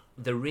 and that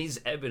there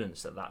is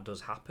evidence that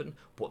does happen,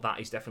 but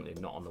that is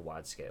definitely not on the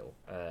wide scale.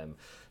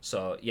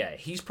 So yeah,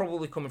 he's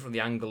probably coming from the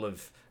angle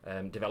of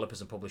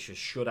developers and publishers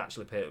should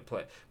actually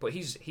play, but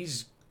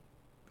he's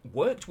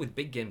worked with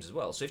big games as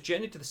well. So if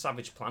Journey to the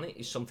Savage Planet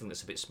is something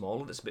that's a bit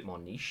smaller, that's a bit more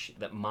niche,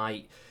 that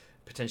might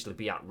potentially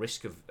be at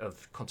risk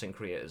of content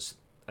creators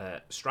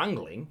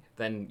strangling,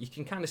 then you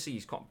can kind of see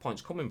his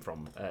points coming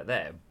from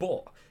there.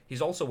 But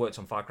he's also worked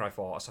on Far Cry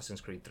 4,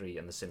 Assassin's Creed 3,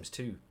 and The Sims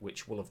 2,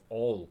 which will have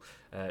all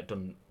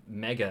done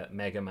mega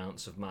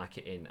amounts of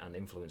marketing and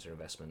influencer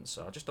investments.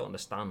 So I just don't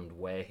understand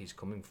where he's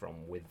coming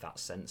from with that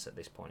sense at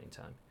this point in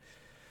time.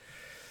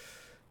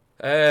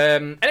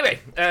 Anyway,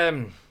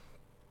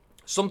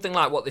 something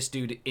like what this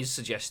dude is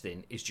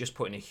suggesting is just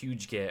putting a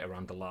huge gate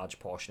around a large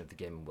portion of the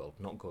gaming world.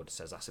 Not good,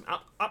 says Asim.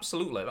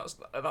 Absolutely,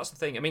 that's the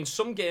thing. I mean,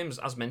 some games,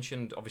 as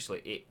mentioned,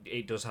 obviously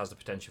it does has the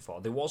potential for.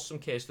 There was some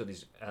case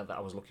studies that I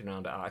was looking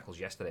around at articles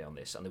yesterday on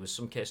this, and there was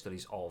some case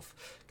studies of,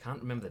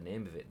 can't remember the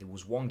name of it. There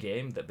was one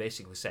game that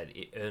basically said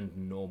it earned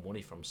no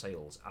money from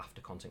sales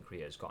after content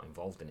creators got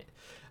involved in it,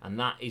 and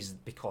that is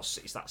because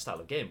it's that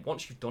style of game.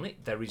 Once you've done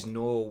it, there is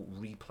no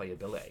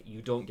replayability.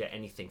 You don't get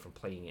anything from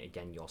playing it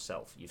again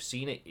yourself. You've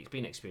seen it. It's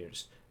been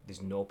experienced.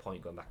 There's no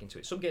point going back into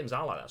it. Some games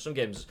are like that. Some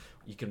games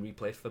you can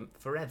replay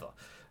forever.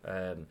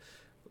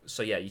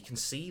 So yeah, you can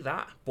see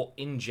that, but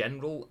in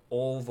general,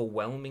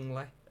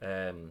 overwhelmingly,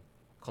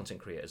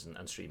 content creators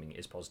and streaming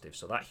is positive.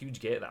 So that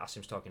huge gate that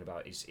Asim's talking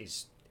about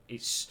is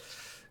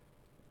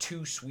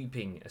too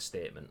sweeping a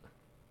statement.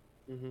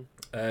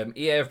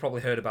 EA have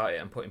probably heard about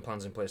it and putting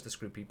plans in place to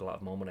screw people out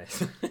of more money.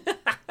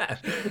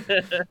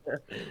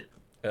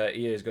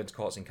 EA is going to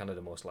courts in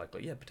Canada most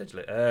likely. Yeah,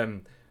 potentially.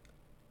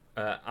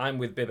 I'm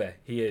with Bibby.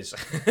 He is.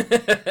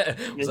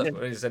 What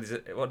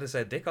did he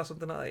say? Dick or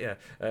something like that?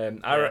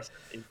 Yeah.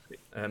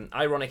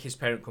 Ironic, his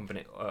parent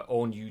company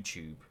own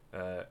YouTube,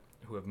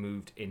 who have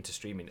moved into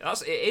streaming.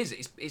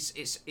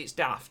 It's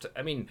daft.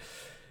 I mean,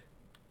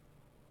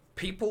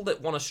 people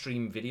that want to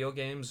stream video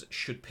games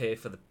should pay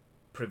for the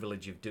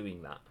privilege of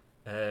doing that.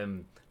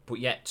 But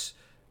yet,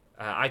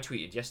 I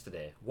tweeted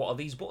yesterday, what are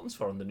these buttons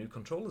for on the new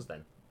controllers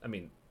then? I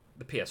mean,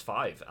 the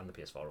PS5 and the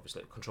PS4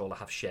 obviously controller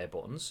have share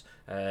buttons.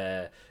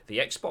 The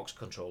Xbox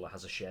controller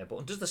has a share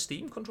button. Does the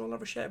Steam controller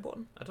have a share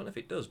button? I don't know if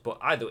it does, but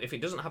either if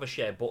it doesn't have a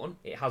share button,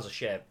 it has a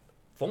share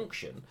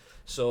function.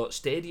 So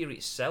Stadia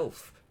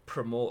itself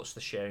promotes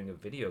the sharing of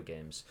video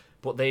games,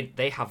 but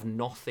they have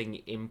nothing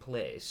in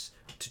place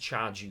to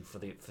charge you for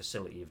the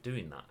facility of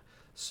doing that.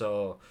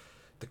 So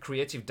the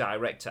creative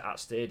director at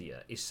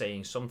Stadia is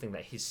saying something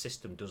that his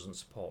system doesn't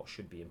support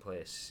should be in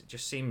place. It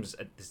just seems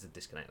there's a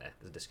disconnect there.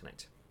 There's a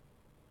disconnect.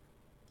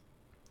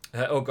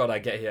 Oh God, I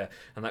get here,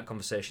 and that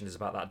conversation is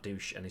about that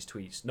douche and his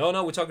tweets.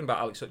 No, we're talking about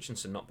Alex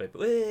Hutchinson, not Bib.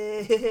 I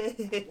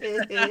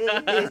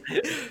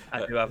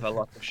do have a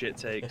lot of shit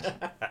takes.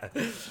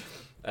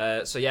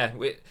 So yeah,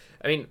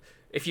 I mean,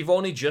 if you've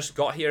only just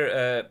got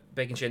here,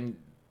 Bacon Chin,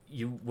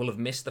 you will have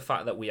missed the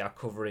fact that we are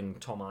covering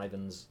Tom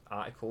Ivan's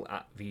article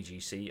at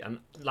VGC, and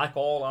like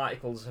all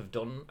articles have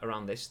done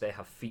around this, they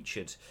have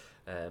featured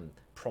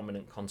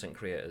prominent content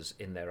creators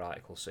in their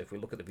articles. So if we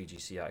look at the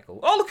VGC article,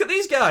 oh, look at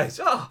these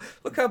guys! Oh,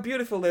 look how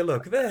beautiful they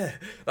look there.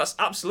 That's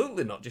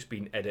absolutely not just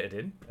been edited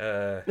in.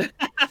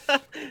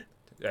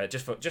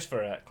 Just for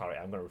clarity,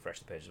 I'm going to refresh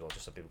the page as well,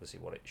 just so people can see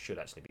what it should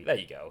actually be. There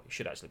you go. It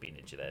should actually be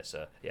Ninja there.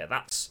 So yeah,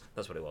 that's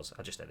what it was.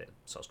 I just edited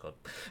source code.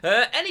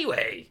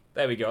 Anyway,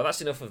 there we go.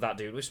 That's enough of that,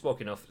 dude. We've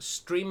spoken enough.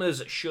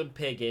 Streamers should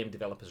pay game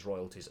developers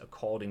royalties,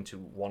 according to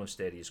one of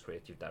Stadia's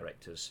creative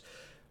directors.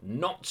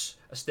 Not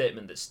a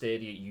statement that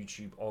Stadia,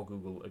 YouTube, or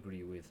Google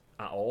agree with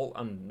at all,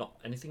 and not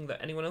anything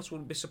that anyone else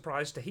would be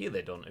surprised to hear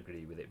they don't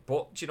agree with it.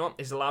 But do you know what?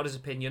 It's allowed his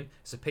opinion.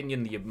 It's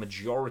opinion the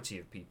majority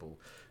of people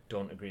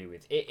don't agree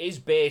with. It is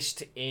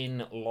based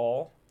in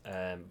law,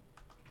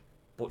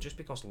 but just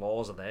because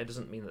laws are there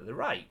doesn't mean that they're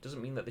right.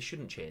 Doesn't mean that they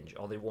shouldn't change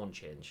or they won't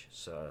change.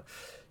 So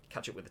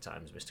catch up with the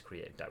times, Mr.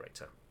 Creative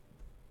Director.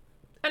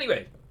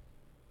 Anyway,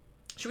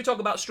 should we talk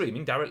about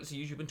streaming directly to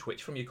YouTube and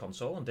Twitch from your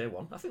console on day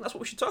one? I think that's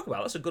what we should talk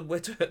about. That's a good way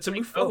to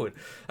move forward.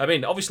 I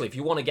mean, obviously, if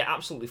you want to get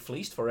absolutely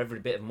fleeced for every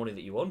bit of money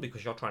that you own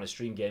because you're trying to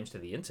stream games to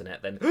the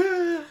internet, then...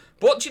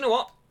 But do you know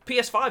what?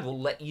 PS5 will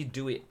let you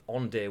do it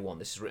on day one.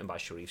 This is written by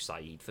Sharif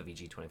Saeed for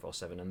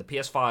VG247, and the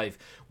PS5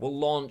 will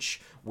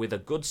launch with a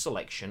good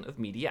selection of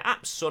media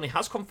apps. Sony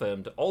has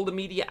confirmed all the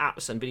media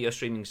apps and video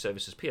streaming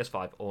services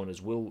PS5 owners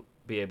will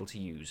be able to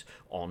use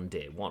on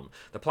day one.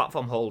 The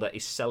platform holder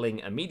is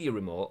selling a media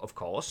remote, of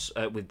course,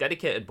 with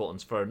dedicated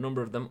buttons for a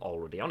number of them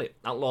already on it.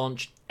 At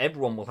launch,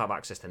 everyone will have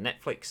access to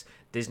Netflix,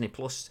 Disney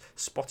Plus,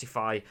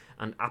 Spotify,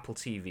 and Apple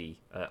TV,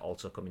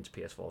 also coming to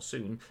PS4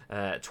 soon.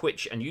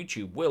 Twitch and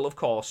YouTube will, of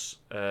course,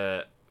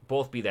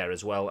 both be there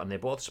as well, and they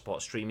both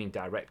support streaming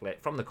directly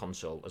from the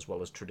console as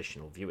well as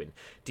traditional viewing.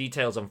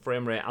 Details on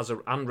frame rate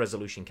and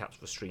resolution caps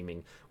for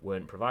streaming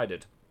weren't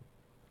provided.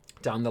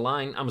 Down the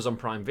line, Amazon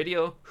Prime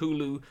Video,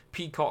 Hulu,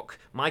 Peacock,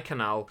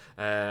 MyCanal,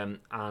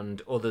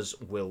 and others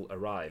will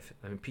arrive.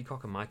 I mean,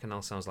 Peacock and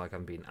MyCanal sounds like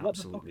I'm being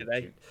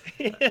absolutely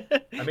cute.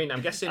 I mean, I'm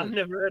guessing... I've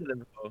never heard of them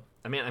before.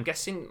 I mean, I'm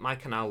guessing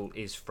MyCanal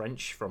is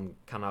French from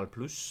Canal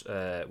Plus,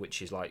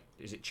 which is like...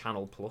 Is it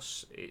Channel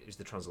Plus is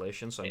the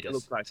translation? So it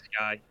looks like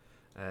Sky.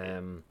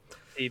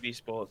 TV,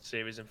 sports,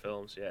 series, and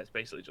films. Yeah, it's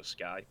basically just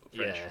Sky. But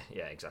French.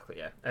 Yeah, exactly.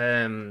 Yeah.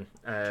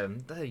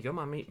 There you go.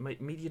 My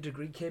media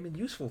degree came in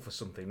useful for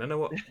something. I know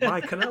what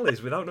my canal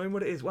is without knowing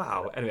what it is.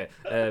 Wow. Anyway.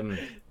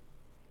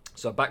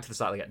 So back to the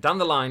start again. Down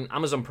the line,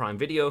 Amazon Prime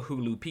Video,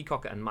 Hulu,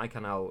 Peacock, and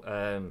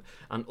MyCanal,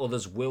 and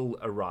others will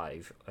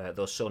arrive,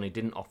 though Sony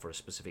didn't offer a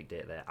specific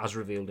date there. As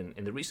revealed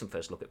in the recent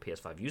first look at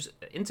PS5 user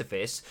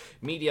interface,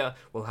 media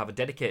will have a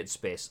dedicated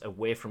space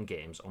away from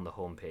games on the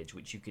homepage,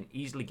 which you can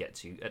easily get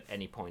to at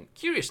any point.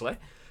 Curiously,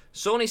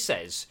 Sony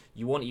says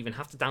you won't even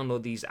have to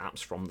download these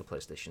apps from the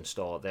PlayStation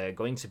Store. They're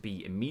going to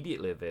be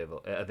immediately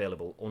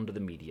available under the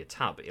Media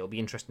tab. It'll be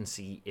interesting to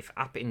see if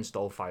app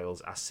install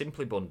files are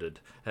simply bundled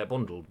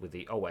with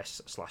the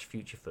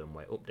OS/future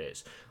firmware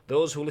updates.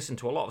 Those who listen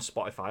to a lot of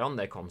Spotify on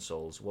their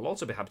consoles will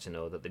also be happy to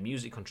know that the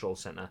Music Control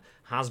Center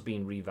has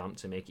been revamped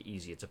to make it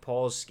easier to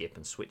pause, skip,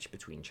 and switch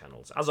between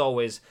channels. As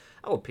always,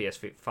 our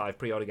PS5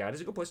 pre-order guide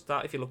is a good place to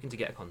start if you're looking to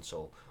get a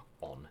console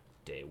on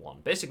day one.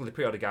 Basically, the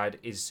pre-order guide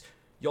is...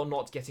 You're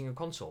not getting a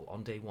console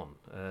on day one.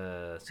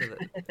 There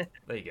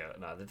you go.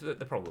 No, there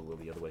probably will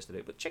be other ways to do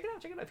it, but check it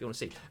out if you want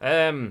to see.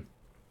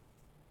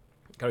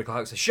 Gary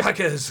Clark says,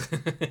 Shaggers!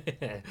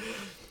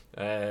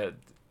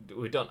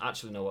 We don't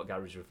actually know what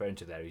Gary's referring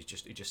to there. He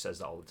just says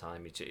that all the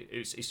time.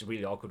 It's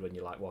really awkward when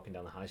you're like walking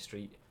down the high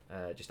street,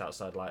 just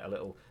outside like a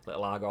little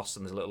Argos,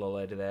 and there's a little old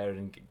lady there,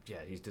 and yeah,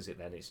 he does it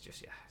then. It's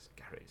just, it's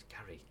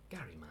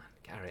Gary, man,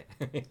 Gary.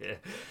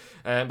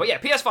 Yeah. But yeah,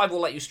 PS5 will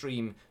let you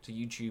stream to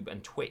YouTube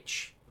and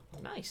Twitch.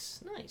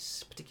 Nice.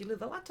 Particularly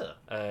the latter.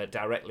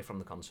 Directly from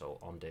the console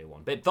on day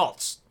one. Bib,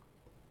 thoughts?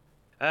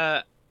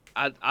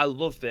 I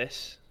love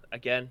this.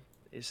 Again,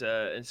 it's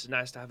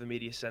nice to have a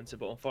media center,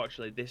 but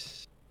unfortunately,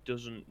 this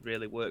doesn't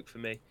really work for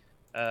me.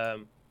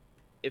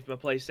 If my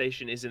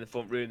PlayStation is in the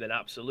front room, then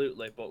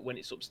absolutely. But when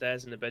it's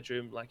upstairs in the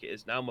bedroom, like it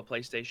is now, my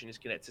PlayStation is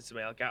connected to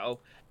my Elgato,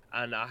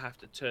 and I have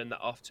to turn that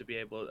off to be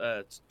able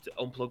to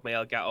unplug my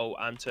Elgato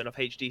and turn off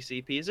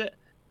HDCP. Is it?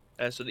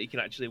 So that you can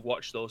actually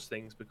watch those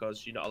things,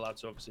 because you're not allowed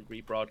to obviously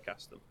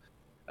rebroadcast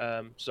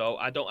them. So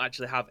I don't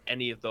actually have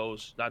any of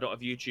those. I don't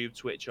have YouTube,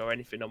 Twitch, or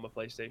anything on my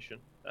PlayStation.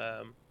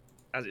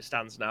 As it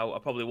stands now, I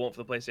probably won't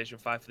for the PlayStation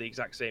 5 for the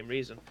exact same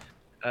reason.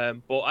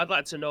 But I'd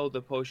like to know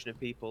the portion of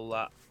people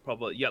that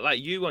probably, like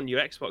you on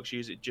your Xbox,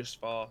 use it just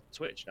for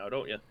Twitch now,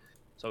 don't you?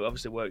 So it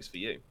obviously works for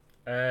you.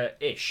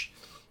 Ish.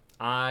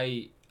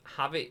 I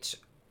have it.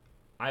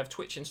 I have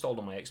Twitch installed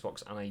on my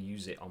Xbox, and I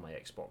use it on my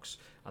Xbox.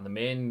 And the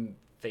main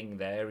thing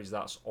there is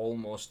that's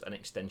almost an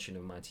extension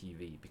of my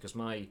TV, because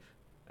my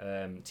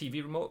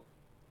TV remote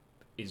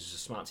is a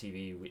smart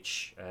TV,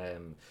 which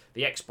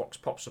the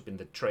Xbox pops up in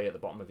the tray at the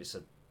bottom of it's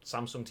a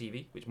Samsung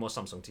TV, which most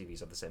Samsung TVs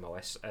have the same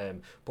OS.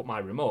 But my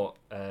remote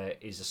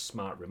is a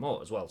smart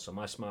remote as well. So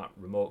my smart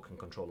remote can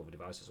control other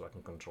devices. So I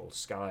can control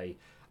Sky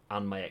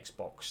and my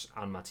Xbox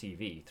and my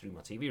TV through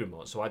my TV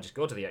remote. So I just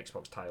go to the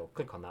Xbox tile,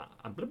 click on that,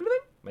 and blah, blah, blah,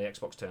 my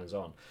Xbox turns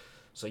on.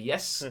 So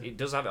yes, it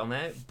does have it on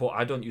there, but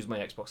I don't use my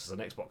Xbox as an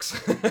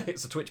Xbox.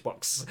 It's a Twitch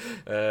box.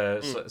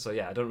 So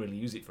yeah, I don't really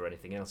use it for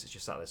anything else. It's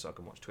just sat there so I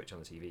can watch Twitch on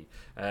the TV.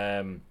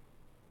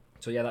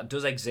 So yeah, that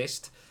does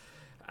exist.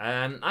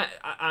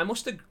 I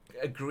must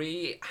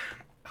agree.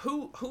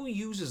 Who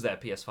uses their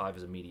PS5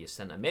 as a media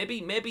center?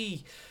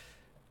 Maybe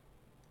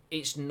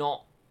it's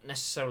not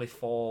necessarily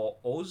for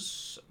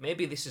us.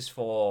 Maybe this is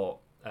for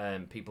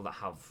people that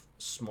have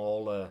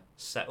smaller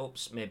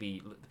setups. Maybe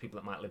the people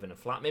that might live in a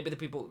flat. Maybe the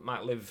people that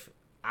might live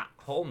at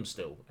home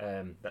still,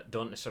 that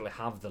don't necessarily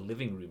have the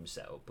living room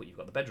set up, but you've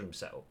got the bedroom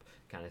set up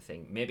kind of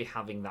thing. Maybe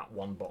having that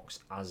one box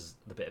as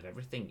the bit of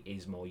everything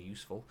is more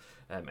useful.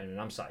 And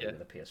I'm sat here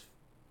with a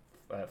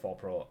PS4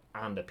 Pro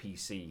and a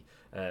PC,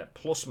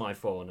 plus my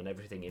phone and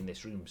everything in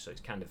this room, so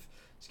it's kind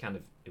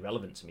of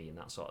irrelevant to me in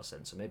that sort of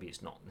sense. So maybe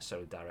it's not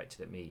necessarily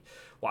directed at me.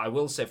 What I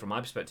will say from my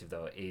perspective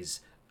though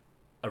is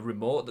a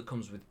remote that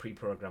comes with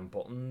pre-programmed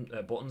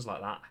buttons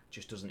like that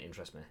just doesn't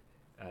interest me,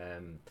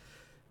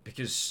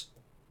 because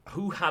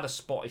who had a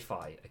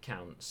Spotify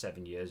account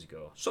 7 years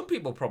ago? Some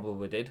people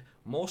probably did.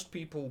 Most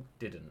people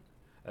didn't.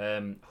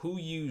 Who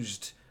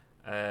used?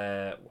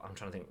 I'm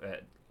trying to think.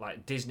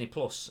 Like Disney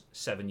Plus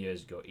 7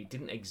 years ago, it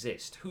didn't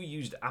exist. Who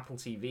used Apple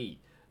TV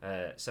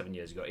 7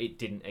 years ago? It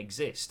didn't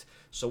exist.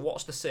 So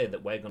what's to say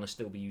that we're going to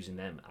still be using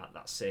them at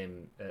that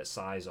same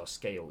size or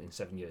scale in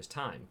 7 years'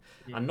 time?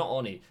 Yeah. And not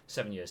only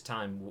 7 years'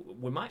 time,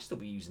 we might still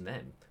be using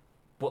them,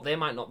 but they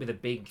might not be the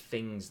big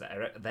things that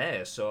are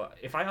there. So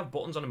if I have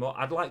buttons on a remote,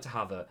 I'd like to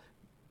have a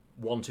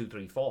 1, 2,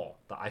 3, 4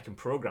 that I can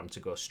program to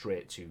go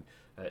straight to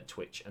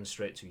Twitch and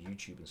straight to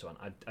YouTube and so on.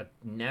 I'd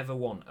never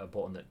want a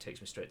button that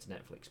takes me straight to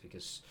Netflix,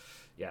 because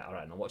yeah, all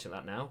right, I'm watching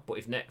that now, but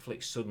if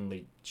Netflix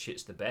suddenly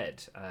shits the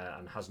bed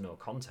and has no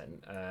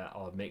content,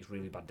 or makes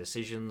really bad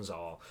decisions,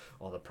 or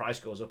the price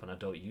goes up and I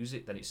don't use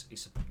it, then it's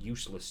a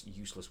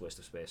useless waste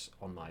of space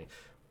on my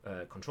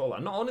controller.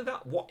 And not only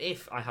that, what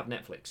if I have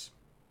Netflix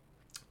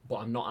but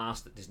I'm not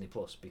asked at Disney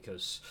Plus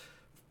because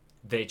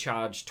they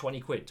charge 20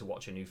 quid to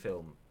watch a new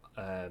film?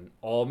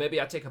 Or maybe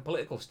I take a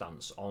political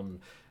stance on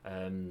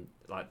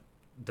like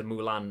the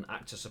Mulan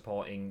actor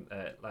supporting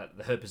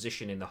like her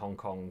position in the Hong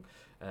Kong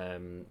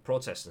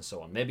protests and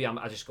so on. Maybe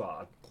I just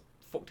go,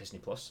 fuck Disney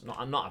Plus.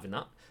 I'm not having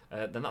that.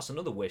 Then that's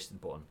another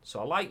wasted button. So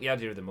I like the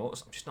idea of the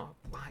remotes. I'm just not.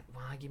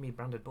 Why give me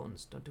branded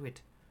buttons? Don't do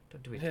it.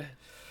 Don't do it.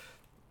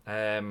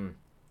 Yeah.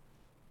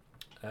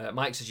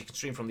 Mike says you can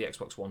stream from the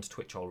Xbox One to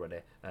Twitch already.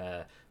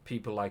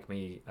 People like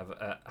me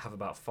have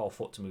about 4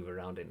 foot to move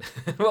around in.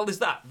 Well, there's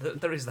that.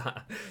 There is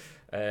that.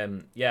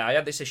 Yeah, I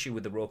had this issue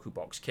with the Roku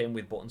box. Came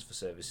with buttons for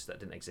services that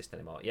didn't exist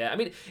anymore. Yeah, I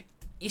mean,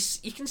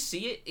 you can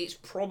see it. It's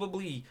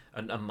probably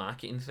a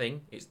marketing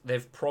thing.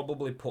 They've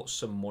probably put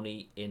some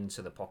money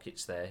into the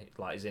pockets there.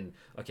 Like, as in,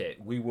 okay,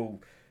 we will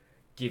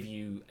give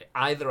you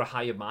either a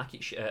higher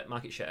market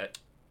share,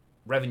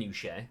 revenue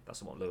share. That's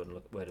the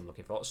word I'm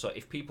looking for. So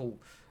if people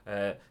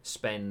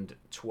spend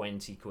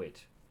 20 quid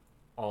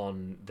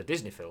on the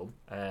Disney film,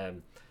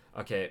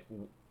 okay,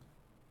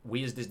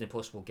 we as Disney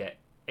Plus will get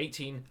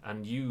 18,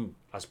 and you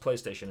as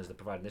PlayStation, as they're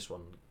providing this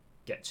one,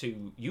 get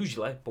 2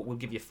 usually, but we'll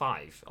give you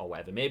 5 or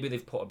whatever. Maybe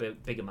they've put a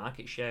bit bigger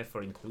market share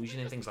for inclusion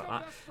and things like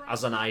that,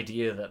 as an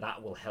idea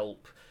that will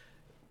help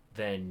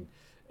then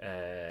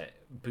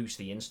boost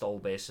the install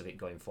base of it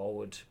going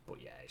forward.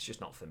 But yeah, it's just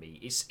not for me.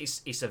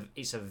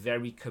 It's a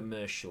very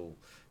commercial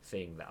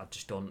thing that I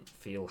just don't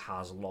feel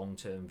has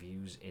long-term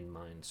views in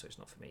mind, so it's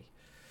not for me.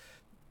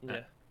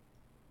 Yeah.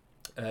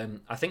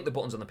 I think the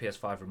buttons on the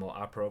PS5 remote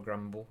are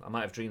programmable. I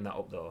might have dreamed that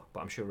up though, but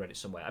I'm sure I read it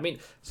somewhere. I mean,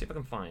 see if I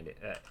can find it.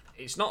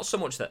 It's not so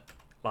much that,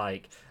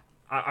 like,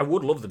 I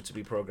would love them to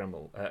be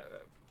programmable.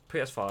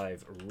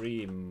 PS5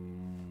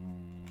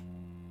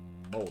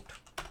 remote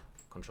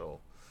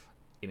control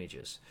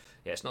images.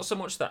 Yeah, it's not so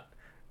much that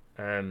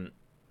they're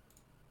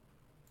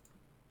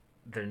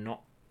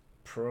not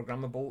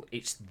programmable.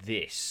 It's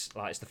this.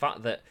 Like, it's the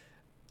fact that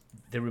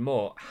the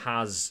remote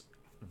has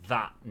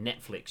that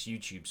Netflix,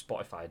 YouTube,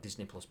 Spotify,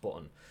 Disney Plus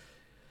button.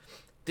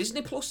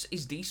 Disney Plus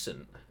is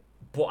decent,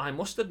 but I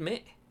must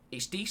admit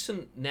it's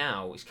decent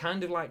now. It's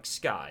kind of like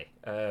Sky.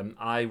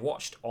 I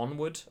watched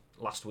Onward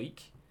last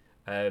week.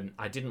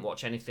 I didn't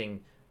watch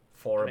anything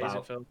for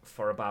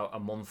about a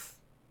month,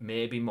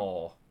 maybe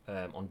more,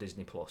 on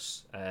Disney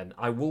Plus.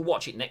 I will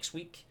watch it next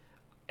week,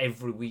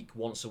 every week,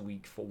 once a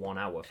week for 1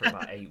 hour for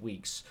about 8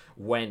 weeks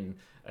when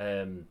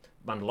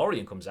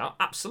Mandalorian comes out.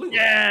 Absolutely.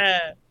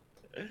 Yeah.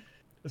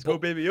 Let's go,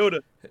 Baby Yoda.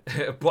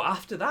 But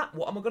after that,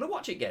 what am I going to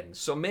watch again?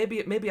 So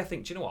maybe I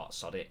think, do you know what?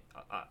 Sod it.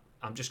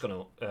 I'm just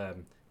going to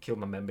kill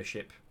my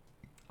membership.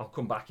 I'll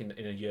come back in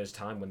a year's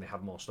time when they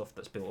have more stuff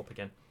that's built up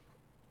again.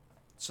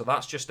 So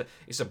that's just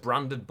it's a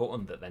branded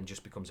button that then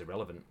just becomes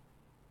irrelevant.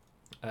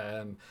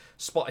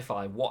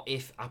 Spotify, what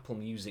if Apple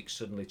Music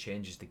suddenly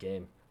changes the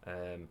game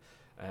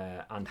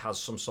and has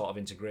some sort of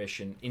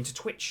integration into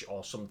Twitch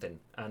or something,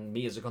 and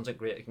me as a content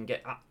creator can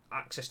get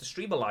access to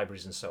streamer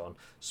libraries and so on?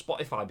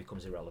 Spotify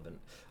becomes irrelevant.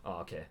 Oh,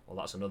 okay, well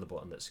that's another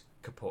button that's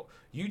kaput.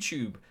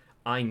 YouTube,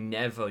 I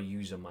never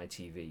use on my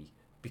TV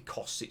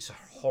because it's a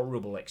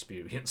horrible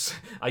experience.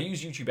 I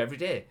use YouTube every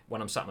day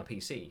when I'm sat on my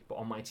PC, but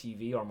on my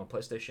TV or on my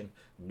PlayStation,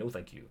 no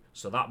thank you.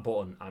 So that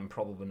button I'm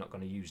probably not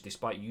going to use,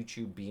 despite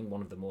YouTube being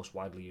one of the most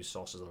widely used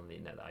sources on the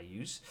internet that I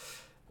use.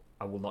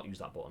 I will not use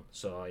that button.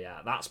 So yeah,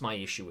 that's my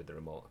issue with the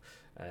remote.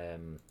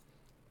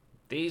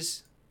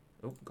 These,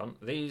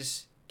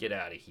 get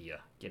out of here.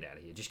 Get out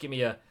of here. Just give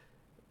me a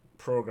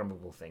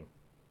programmable thing.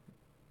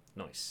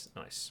 Nice.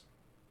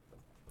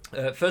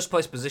 First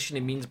place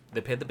positioning means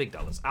they paid the big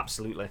dollars.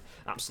 Absolutely,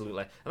 and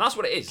that's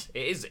what it is.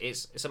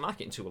 It's a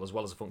marketing tool as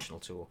well as a functional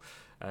tool.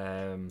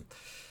 Where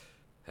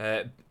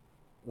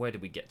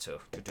did we get to?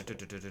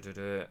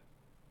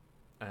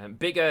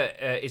 Bigger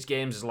is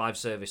games as live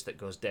service that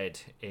goes dead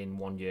in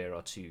 1 year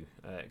or two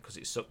because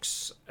it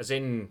sucks. As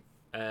in,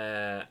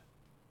 I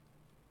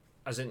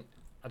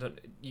don't.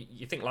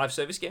 You think live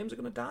service games are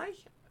going to die?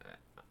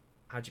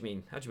 How do you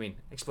mean?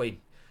 Explain.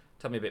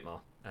 Tell me a bit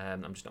more.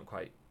 I'm just not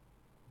quite.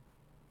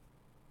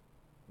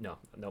 No,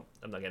 I'm not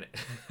getting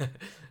it.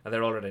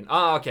 They're already in.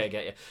 Oh, okay, I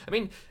get you. I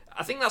mean,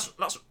 I think that's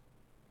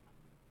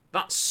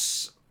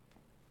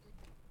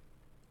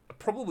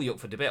probably up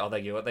for debate. Or there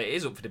you go. It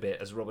is up for debate,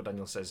 as Robert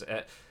Daniel says.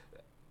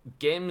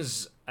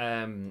 Games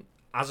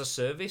as a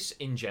service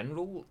in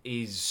general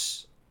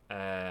is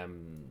a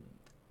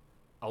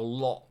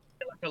lot.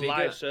 Like a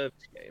live service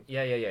game.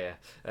 Yeah.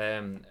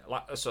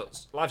 So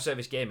live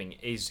service gaming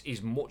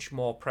is much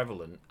more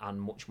prevalent and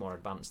much more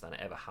advanced than it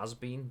ever has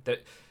been.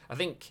 That I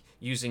think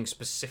using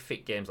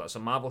specific games like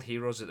Marvel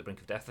Heroes at the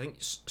brink of death, I think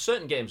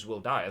certain games will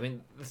die. I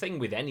mean, the thing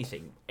with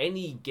anything,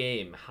 any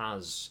game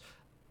has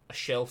a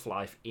shelf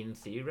life in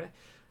theory.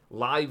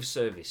 Live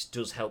service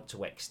does help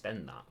to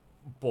extend that,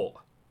 but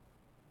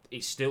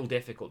it's still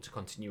difficult to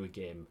continue a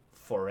game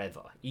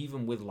forever,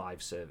 even with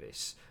live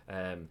service.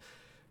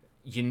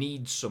 You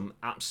need some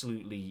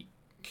absolutely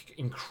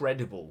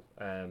incredible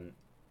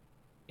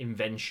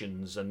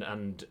inventions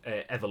and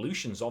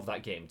evolutions of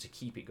that game to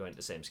keep it going at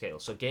the same scale.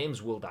 So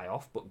games will die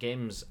off, but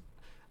games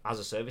as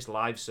a service,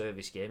 live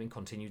service gaming,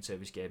 continued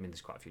service gaming,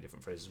 there's quite a few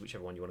different phrases,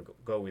 whichever one you want to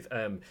go with,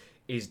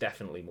 is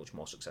definitely much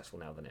more successful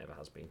now than it ever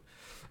has been.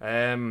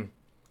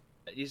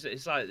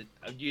 It's like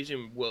I'm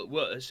using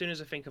as soon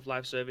as I think of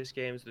live service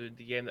games, the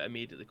game that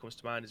immediately comes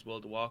to mind is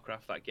World of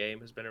Warcraft. That game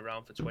has been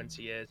around for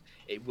 20 years.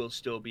 It will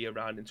still be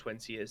around in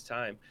 20 years'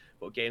 time.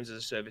 But games as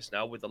a service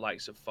now, with the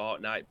likes of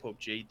Fortnite,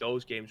 PUBG,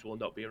 those games will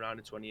not be around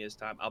in 20 years'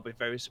 time. I'll be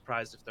very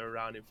surprised if they're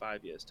around in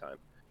 5 years' time.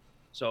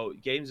 So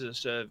games as a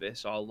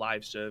service or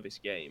live service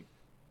game,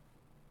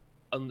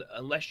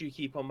 unless you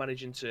keep on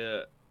managing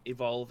to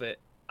evolve it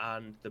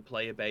and the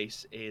player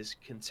base is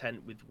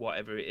content with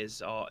whatever it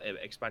is or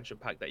expansion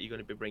pack that you're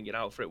going to be bringing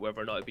out for it, whether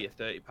or not it be a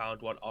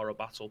 £30 one or a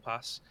battle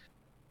pass,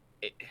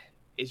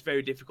 it's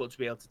very difficult to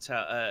be able to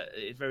tell.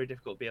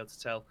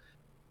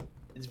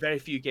 There's very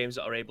few games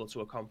that are able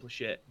to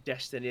accomplish it.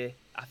 Destiny,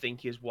 I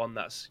think, is one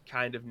that's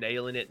kind of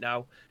nailing it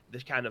now. They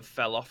kind of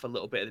fell off a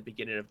little bit at the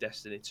beginning of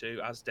Destiny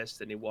 2, as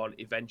Destiny 1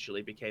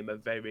 eventually became a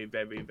very,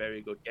 very,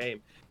 very good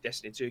game.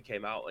 Destiny 2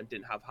 came out and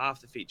didn't have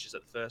half the features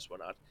that the first one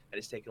had, and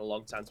it's taken a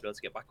long time to be able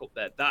to get back up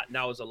there. That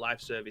now as a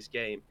live service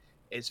game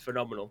is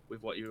phenomenal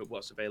with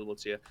what's available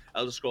to you.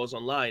 Elder Scrolls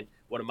Online,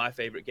 one of my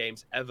favorite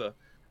games ever.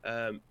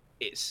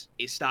 It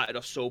started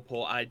off so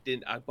poor. I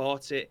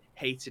bought it,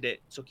 hated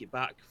it, took it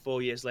back.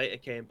 4 years later,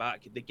 came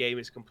back. The game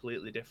is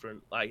completely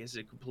different. Like, it's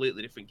a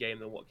completely different game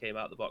than what came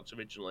out of the box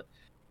originally.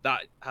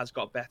 That has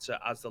got better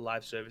as the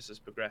live service has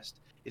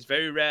progressed. It's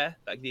very rare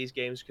that these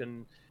games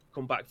can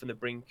come back from the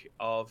brink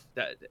of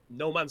that.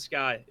 No Man's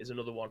Sky is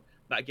another one.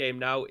 That game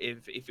now,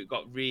 if it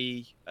got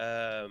rescored,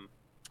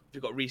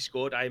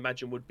 I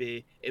imagine would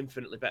be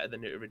infinitely better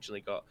than it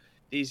originally got.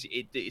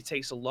 It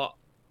takes a lot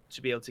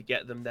to be able to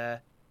get them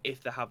there.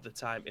 If they have the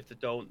time, if they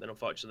don't, then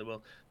unfortunately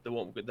they're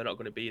not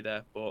going to be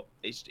there. But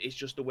it's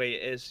just the way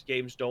it is.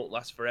 Games don't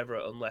last forever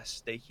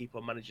unless they keep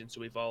on managing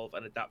to evolve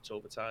and adapt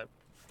over time.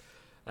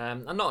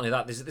 And not only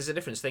that, there's a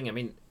difference thing. I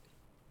mean,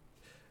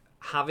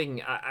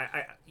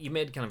 you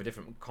made kind of a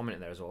different comment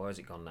in there as well. Where's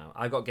it gone now?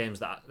 I got games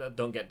that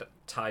don't get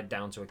tied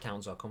down to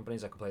accounts or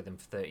companies. I can play them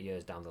for 30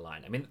 years down the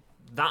line. I mean,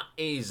 that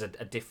is a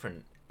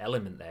different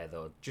element there,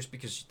 though. Just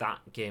because that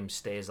game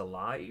stays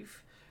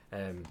alive,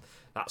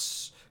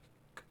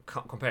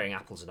 comparing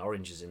apples and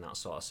oranges in that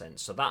sort of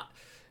sense. So that,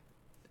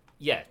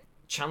 yeah,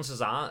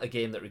 chances are a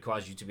game that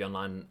requires you to be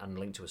online and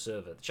linked to a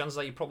server, the chances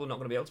are you're probably not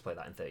going to be able to play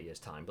that in 30 years'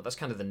 time. But that's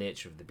kind of the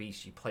nature of the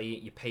beast. You're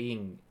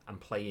paying and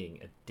playing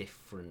a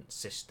different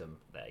system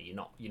there. You're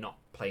not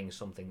playing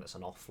something that's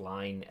an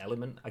offline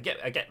element. I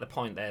get the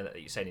point there that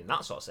you're saying in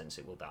that sort of sense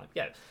it will die.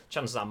 Yeah,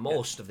 chances are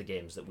most of the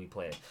games that we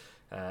play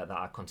that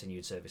are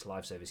continued service,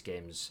 live service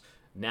games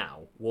now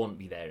won't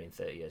be there in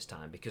 30 years'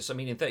 time, because I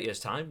mean in 30 years'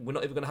 time we're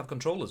not even going to have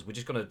controllers. We're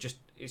just going to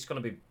it's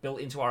going to be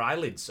built into our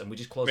eyelids and we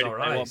just close our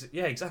eyes.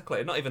 Yeah,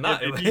 exactly. Not even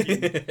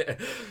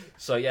that.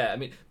 So yeah, I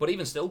mean, but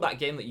even still, that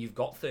game that you've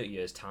got 30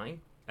 years'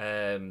 time,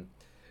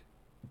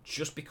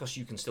 just because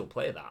you can still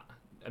play that,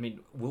 I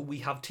mean, will we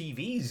have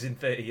TVs in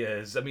 30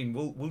 years? I mean,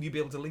 will you be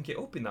able to link it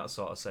up in that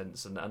sort of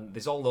sense? And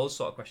there's all those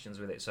sort of questions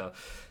with it. So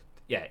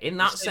yeah, in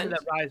that sense,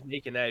 that Ryan's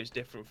making there is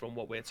different from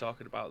what we're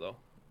talking about, though.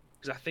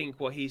 Because I think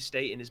what he's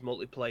stating is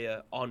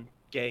multiplayer on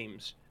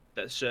games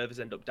that servers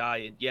end up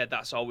dying. Yeah,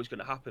 that's always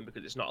going to happen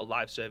because it's not a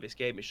live service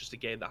game. It's just a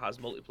game that has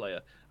multiplayer.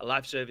 A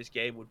live service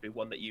game would be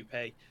one that you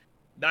pay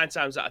 9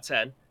 times out of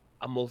 10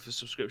 a monthly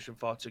subscription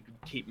for to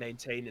keep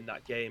maintaining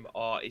that game,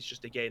 or it's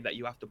just a game that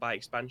you have to buy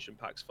expansion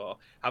packs for.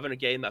 Having a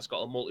game that's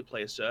got a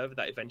multiplayer server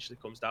that eventually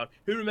comes down.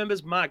 Who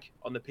remembers Mag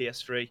on the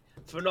PS3?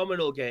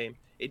 Phenomenal game.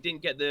 It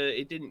didn't get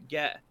the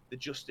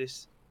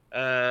justice.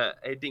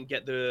 It didn't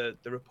get the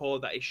rapport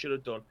that it should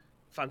have done.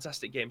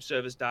 Fantastic game.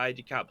 Servers died.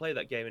 You can't play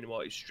that game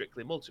anymore. It's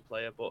strictly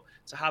multiplayer. But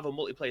to have a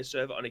multiplayer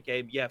server on a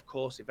game, yeah, of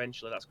course,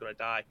 eventually that's going to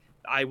die.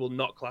 I will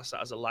not class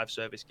that as a live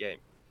service game.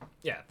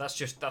 Yeah, that's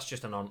just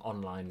an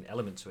online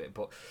element to it.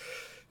 But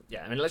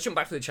yeah, I mean, let's jump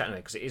back to the chat now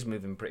because it is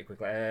moving pretty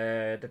quickly.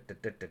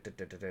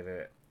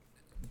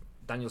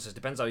 Daniel says,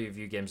 depends how you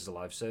view games as a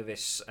live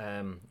service.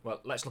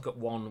 Well, let's look at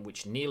one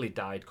which nearly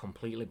died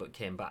completely but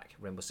came back,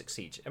 Rainbow Six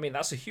Siege. I mean,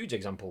 that's a huge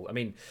example. I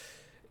mean,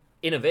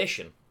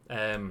 innovation.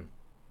 The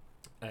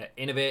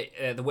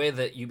way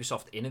that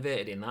Ubisoft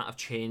innovated in that have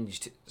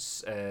changed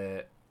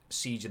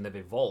Siege, and they've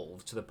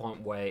evolved to the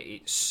point where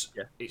it's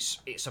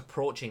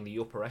approaching the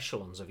upper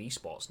echelons of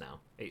esports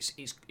now. It's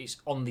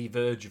on the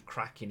verge of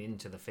cracking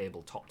into the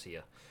fabled top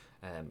tier.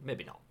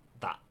 Maybe not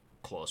that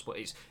close, but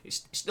it's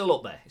still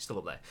up there. It's still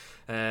up there.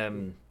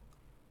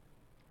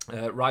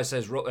 Rise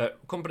says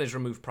companies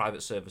remove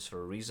private servers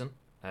for a reason.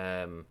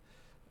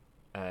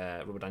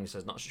 Robert Daniel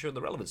says not sure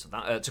the relevance of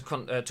that.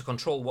 To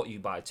control what you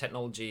buy,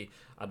 technology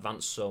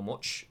advanced so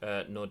much.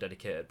 No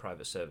dedicated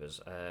private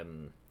servers.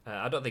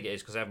 I don't think it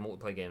is because I have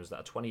multiplayer games that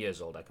are 20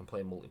 years old. I can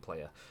play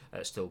multiplayer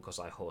still because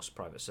I host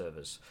private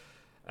servers.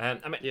 I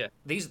mean, yeah.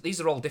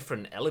 These are all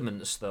different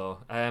elements, though.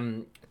 I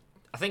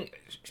think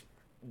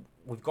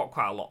we've got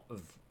quite a lot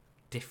of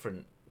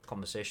different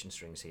conversation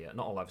strings here.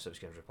 Not all live service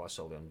games rely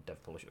solely on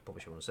dev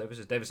publisher run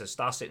services. David says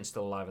Star Citizen's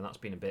still alive, and that's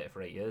been in beta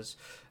for 8 years.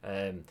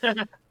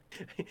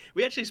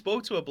 We actually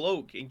spoke to a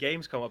bloke in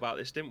Gamescom about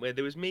this, didn't we?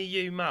 There was me,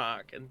 you,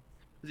 Mark, and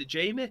was it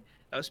Jamie?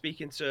 I was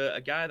speaking to a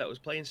guy that was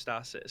playing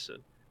Star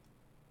Citizen.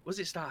 Was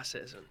it Star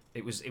Citizen?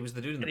 It was the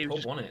dude in the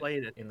pub, wasn't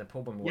it? In the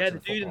pub when we were watching the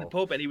dude in the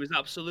pub, and he was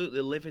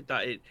absolutely livid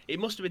that it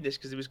must have been this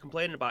because he was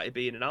complaining about it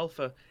being an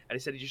alpha, and he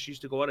said he just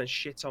used to go on and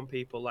shit on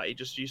people, like he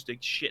just used to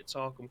shit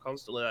talk them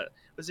constantly. Like,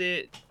 is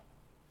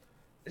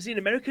he an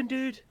American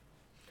dude?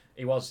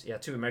 He was, yeah,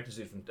 2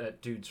 American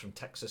dudes from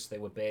Texas. They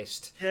were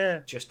based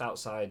just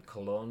outside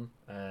Cologne.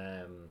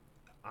 I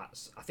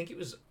think it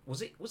was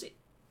it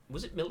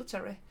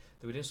military?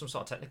 They were doing some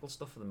sort of technical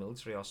stuff for the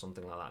military or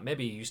something like that.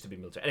 Maybe he used to be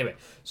military. Anyway,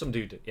 some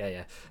dude,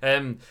 yeah.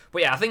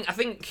 But yeah, I think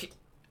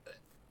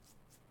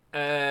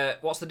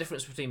what's the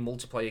difference between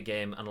multiplayer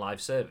game and live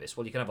service?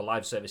 Well, you can have a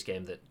live service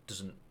game that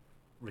doesn't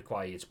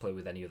require you to play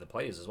with any other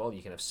players as well.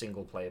 You can have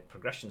single player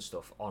progression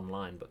stuff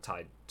online but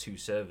tied to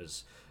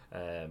servers,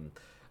 and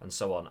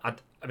so on. I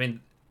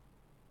mean,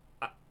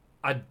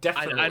 I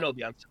definitely... I know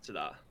the answer to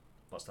that.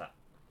 What's that?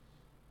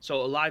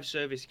 So a live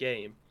service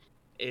game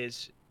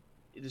there's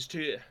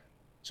 2...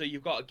 So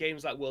you've got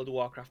games like World of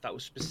Warcraft that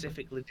was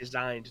specifically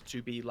designed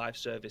to be live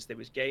service. There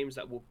was games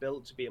that were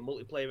built to be a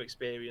multiplayer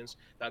experience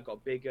that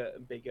got bigger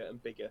and bigger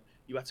and bigger.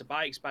 You had to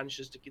buy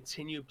expansions to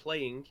continue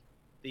playing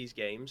these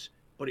games,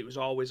 but it was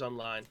always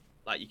online.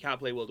 Like, you can't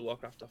play World of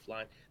Warcraft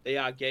offline. They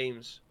are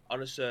games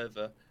on a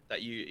server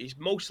it's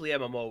mostly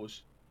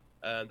MMOs.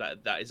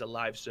 That is a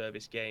live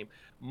service game.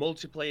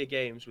 Multiplayer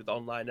games with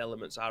online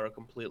elements are a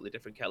completely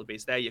different kettle of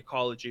beans. They're your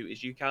Call of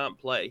Duties. You can't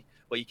play,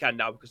 well, you can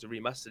now because they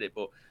remastered it,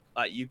 but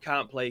you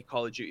can't play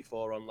Call of Duty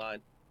 4 online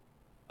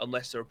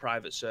unless they're a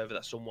private server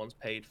that someone's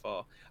paid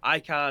for. I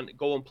can't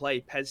go and play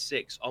PES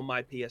 6 on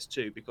my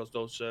PS2 because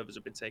those servers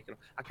have been taken off.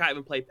 I can't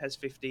even play PES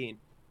 15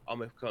 on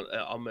my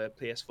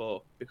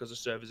PS4 because the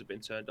servers have been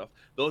turned off.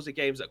 Those are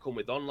games that come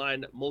with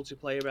online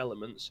multiplayer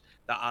elements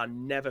that are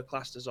never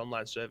classed as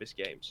online service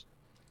games.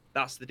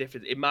 That's the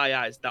difference. In my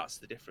eyes, that's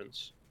the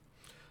difference.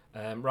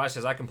 Rice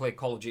says, I can play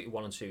Call of Duty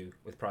 1 and 2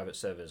 with private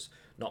servers,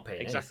 not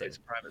paying anything. It's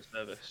a private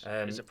service.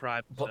 It's a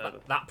private server.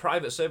 But that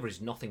private server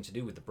is nothing to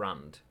do with the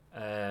brand.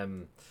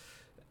 But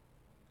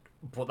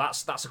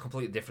that's a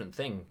completely different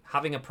thing.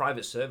 Having a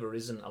private server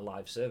isn't a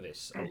live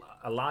service.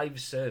 A live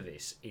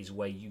service is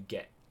where you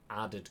get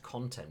added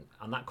content,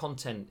 and that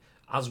content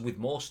as with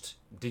most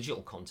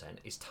digital content,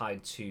 is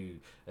tied to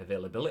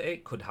availability.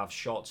 It could have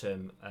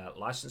short-term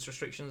license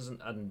restrictions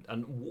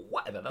and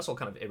whatever. That's all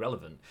kind of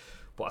irrelevant.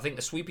 But I think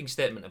the sweeping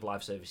statement of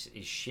live service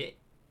is shit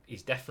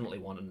is definitely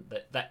one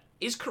that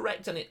is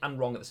correct and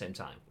wrong at the same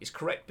time. It's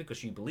correct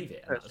because you believe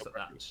it. And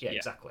yeah,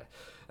 exactly.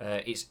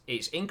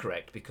 It's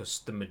incorrect because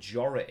the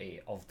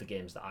majority of the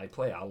games that I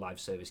play are live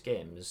service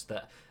games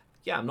that,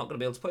 yeah, I'm not going to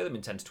be able to play them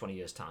in 10 to 20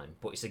 years' time,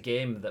 but it's a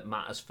game that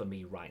matters for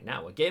me right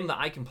now. A game that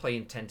I can play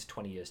in 10 to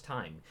 20 years'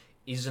 time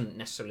isn't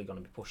necessarily going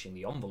to be pushing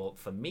the envelope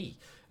for me.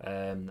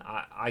 Great,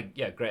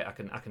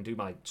 I can do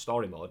my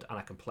story mode and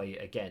I can play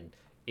it again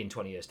in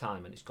 20 years'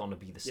 time and it's going to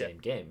be the same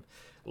game.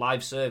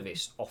 Live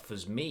service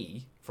offers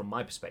me, from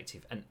my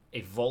perspective, an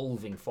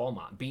evolving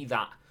format, be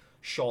that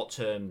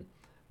short-term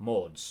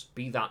mods,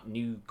 be that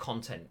new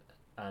content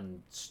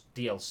and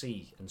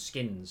DLC and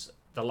skins.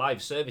 The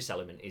live service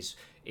element is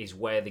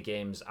where the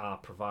games are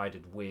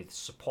provided with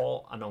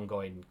support and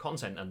ongoing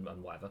content and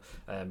whatever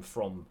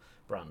from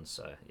brands.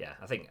 I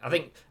think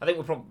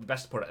we're probably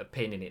best to put a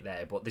pin in it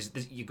there. But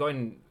you're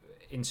going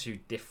into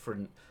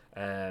different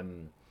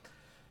avenues.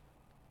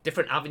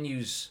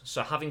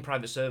 So having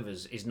private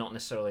servers is not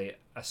necessarily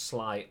a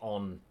slight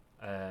on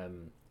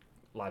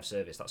live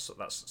service.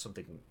 That's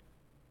something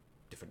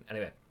different.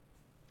 Anyway.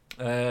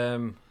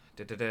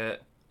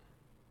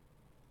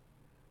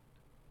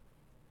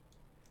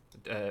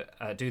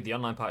 Dude, the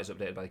online part is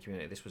updated by the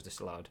community. This was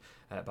disallowed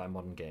by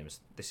modern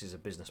games. This is a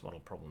business model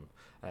problem,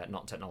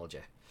 not technology.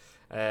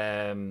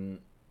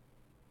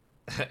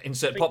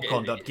 Insert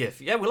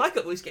popcorn.gif. Yeah, we like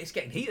it. It's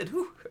getting heated.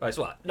 It's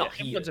what? Not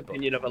heated. Everyone's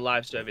opinion of a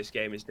live service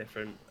game is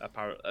different.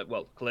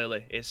 Well,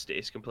 clearly,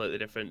 it's completely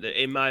different.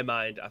 In my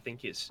mind, I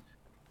think it's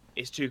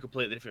two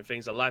completely different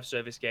things. A live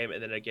service game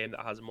and then a game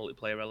that has a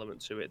multiplayer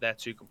element to it. They're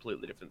two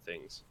completely different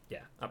things.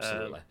 Yeah,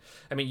 absolutely.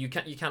 I mean, you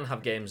can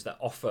have games that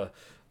offer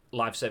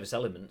live service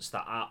elements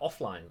that are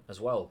offline as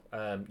well.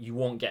 You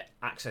won't get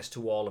access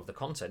to all of the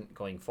content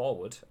going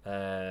forward.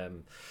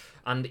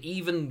 And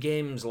even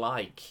games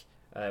like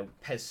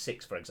PES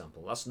 6, for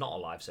example, that's not a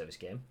live service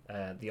game.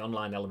 The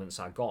online elements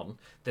are gone.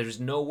 There is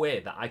no way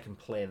that I can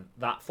play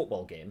that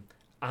football game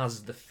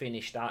as the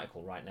finished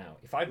article right now.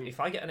 If I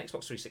get an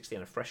Xbox 360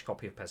 and a fresh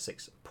copy of PES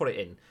 6, put it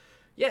in,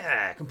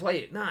 yeah, I can play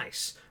it,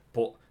 nice.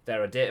 But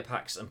there are data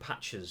packs and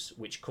patches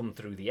which come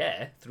through the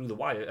air, through the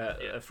wire,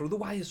 through the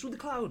wires, through the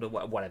cloud, or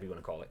whatever you want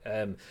to call it.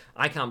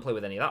 I can't play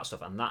with any of that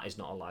stuff, and that is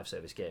not a live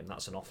service game.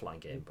 That's an offline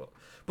game.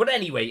 But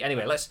anyway,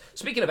 let's.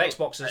 Speaking of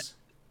Xboxes.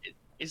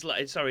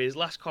 His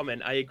last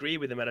comment, I agree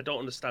with him, and I don't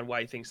understand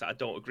why he thinks that I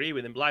don't agree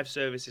with him. Live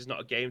service is not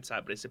a game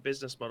type, but it's a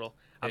business model.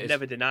 I've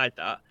never denied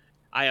that.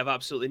 I have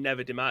absolutely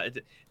never denied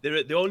it.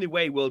 The only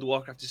way World of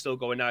Warcraft is still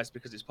going now is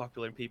because it's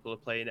popular and people are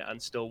playing it and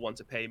still want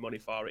to pay money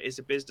for it. It's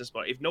a business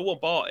model. If no one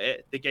bought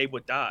it, the game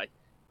would die.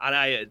 And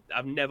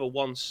I've never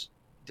once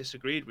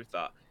disagreed with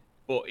that.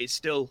 But it's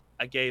still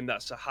a game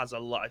that has a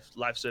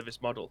live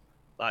service model,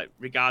 like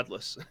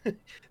regardless.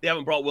 They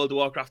haven't brought World of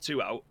Warcraft 2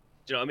 out.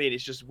 Do you know what I mean?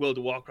 It's just World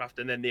of Warcraft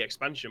and then the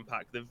expansion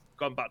pack. They've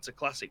gone back to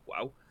classic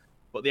WoW,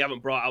 but they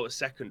haven't brought out a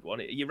second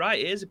one. You're right,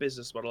 it is a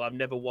business model. I've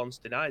never once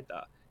denied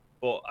that.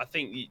 But I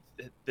think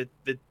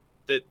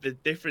the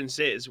difference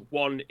is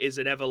one is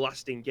an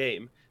everlasting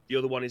game. The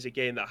other one is a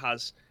game that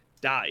has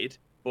died,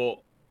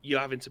 but you're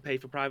having to pay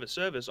for private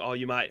servers, or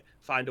you might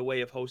find a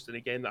way of hosting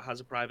a game that has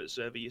a private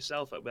server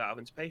yourself without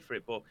having to pay for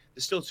it. But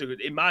they're still two,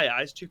 in my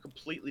eyes, two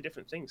completely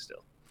different things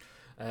still.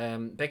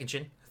 Bacon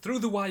Chin. Through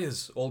the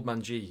wires, Old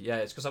Man G. Yeah,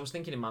 it's because I was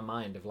thinking in my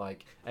mind of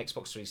like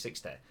Xbox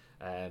 360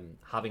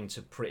 having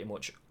to pretty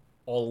much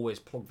always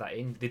plug that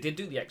in. They did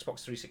do the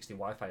Xbox 360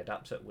 Wi-Fi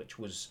adapter, which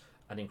was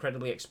an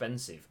incredibly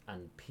expensive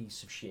and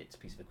piece of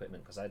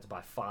equipment because I had to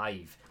buy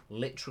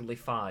literally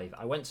five.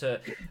 I went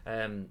to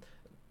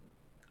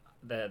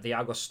the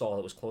Argos store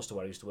that was close to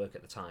where I used to work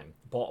at the time,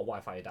 bought a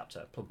Wi-Fi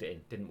adapter, plugged it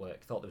in, didn't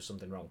work, thought there was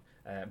something wrong.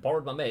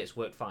 Borrowed my mate's,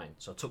 worked fine,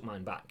 so I took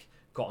mine back.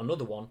 Got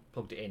another one,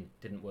 plugged it in,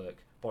 didn't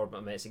work. Borrowed my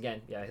mate's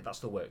again, yeah, that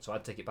still worked, so I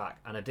had to take it back.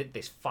 And I did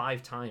this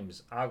 5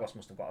 times. Argos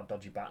must have got a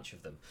dodgy batch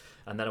of them.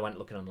 And then I went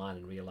looking online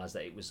and realised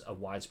that it was a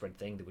widespread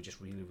thing. They were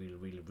just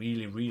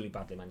really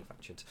badly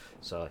manufactured.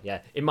 So,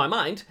 yeah, in my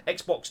mind,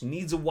 Xbox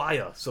needs a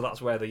wire. So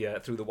that's where the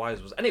Through the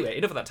Wires was. Anyway,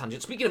 enough of that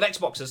tangent. Speaking of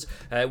Xboxes,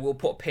 we'll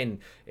put a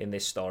pin in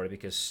this story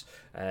because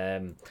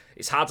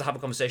it's hard to have a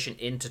conversation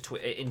in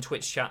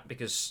Twitch chat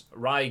because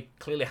Rai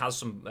clearly has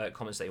some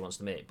comments that he wants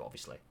to make, but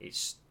obviously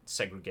it's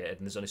segregated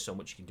and there's only so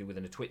much you can do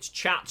within a Twitch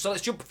chat. So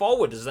let's jump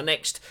forward as the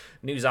next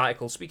news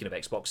article, speaking of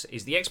Xbox,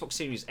 is the Xbox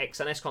Series X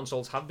and S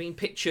consoles have been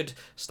pictured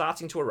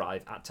starting to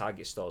arrive at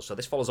Target stores. So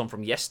this follows on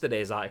from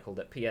yesterday's article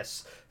that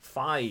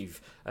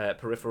PS5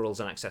 peripherals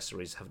and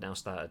accessories have now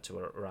started to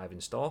arrive in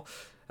store.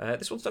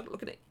 This one's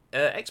looking at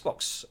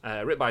Xbox,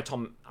 written by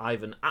Tom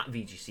Ivan at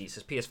VGC, it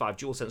says PS5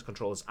 DualSense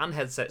controllers and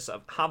headsets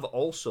have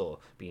also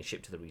been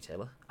shipped to the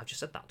retailer. I've just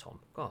said that, Tom.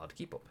 God,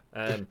 keep up.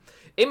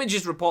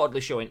 Images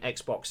reportedly showing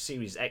Xbox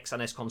Series X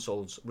and S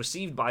consoles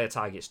received by a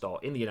Target store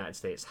in the United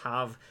States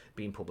have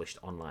been published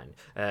online.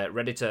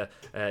 Redditor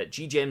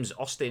G. James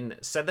Austin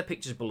said the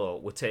pictures below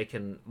were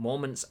taken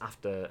moments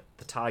after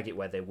the Target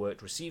where they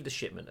worked received a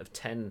shipment of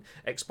 10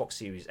 Xbox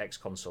Series X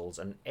consoles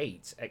and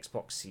 8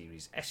 Xbox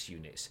Series S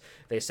units.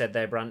 They said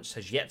their branch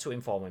has yet to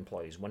inform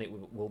employees when it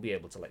will be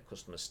able to let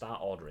customers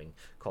start ordering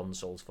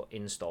consoles for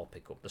in-store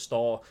pickup. The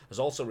store has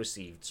also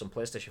received some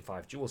PlayStation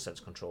 5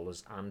 DualSense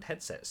controllers and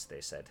headsets,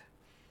 they said.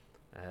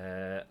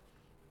 There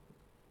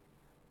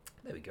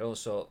we go.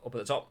 So up at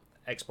the top,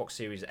 Xbox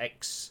Series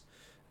X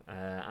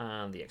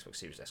and the Xbox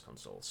Series S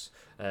consoles.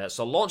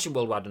 So launching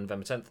worldwide on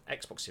November 10th,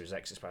 Xbox Series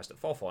X is priced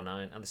at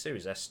 $449 and the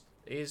Series S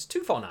is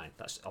 $249.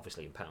 That's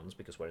obviously in pounds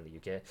because we're in the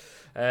UK.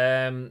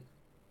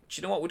 Do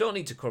you know what? We don't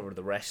need to cover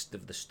the rest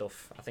of the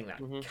stuff. I think that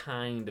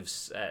kind of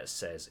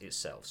says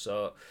itself.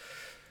 So,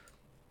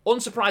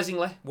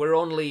 unsurprisingly, we're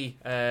only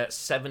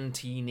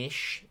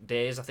 17-ish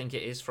days, I think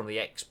it is, from the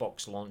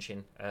Xbox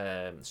launching.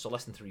 So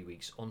less than 3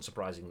 weeks.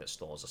 Unsurprising that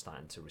stores are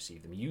starting to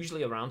receive them.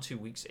 Usually around 2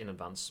 weeks in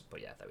advance.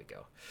 But yeah, there we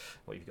go.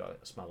 What have you got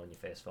a smile on your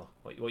face for?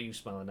 What are you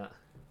smiling at?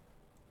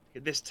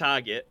 This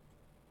Target,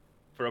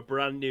 for a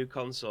brand new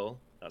console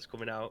that's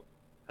coming out,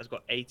 has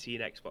got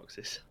 18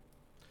 Xboxes.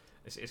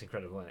 It's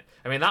incredible, isn't it?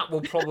 I mean, that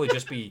will probably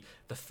just be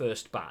the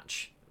first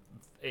batch.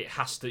 It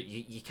has to.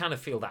 You kind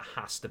of feel that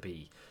has to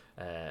be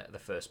the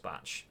first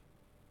batch.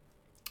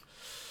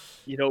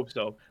 You'd hope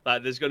so.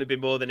 Like, there's going to be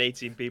more than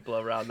 18 people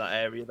around that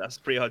area that's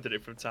pre-ordered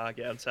it from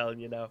Target. I'm telling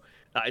you now,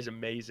 that is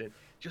amazing.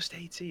 Just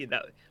 18.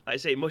 That, like I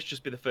say, it must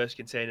just be the first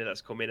container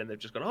that's come in, and they've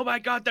just gone, "Oh my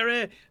God, they're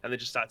here!" and they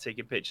just start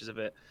taking pictures of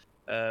it.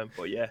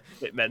 But yeah,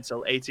 a bit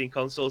mental. 18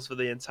 consoles for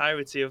the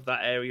entirety of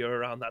that area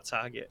around that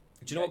Target.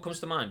 Do you know what comes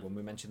to mind when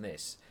we mention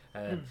this?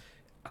 A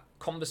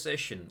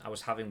conversation I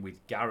was having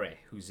with Gary,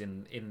 who's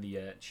in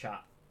the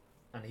chat,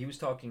 and he was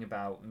talking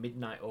about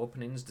midnight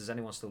openings. Does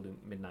anyone still do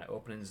midnight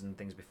openings and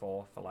things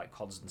before for like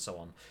CODs and so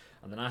on?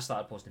 And then I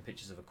started posting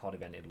pictures of a COD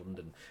event in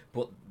London.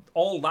 But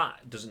all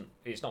that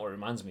it's not what it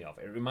reminds me of.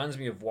 It reminds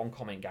me of one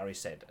comment Gary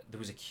said. There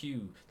was a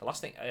queue. The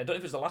last thing, I don't know if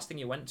it was the last thing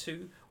he went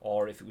to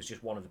or if it was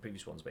just one of the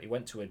previous ones, but he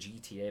went to a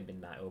GTA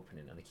midnight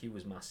opening and the queue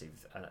was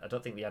massive. I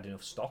don't think they had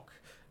enough stock.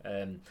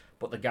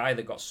 But the guy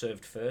that got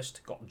served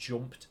first got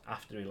jumped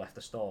after he left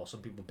the store.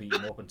 Some people beat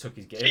him up and took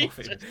his game off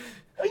him.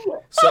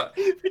 So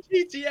for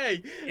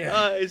GTA,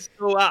 yeah, it's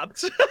so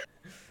apt.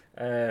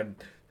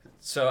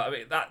 So I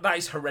mean that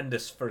is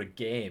horrendous for a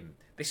game.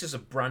 This is a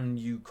brand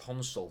new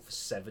console for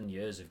 7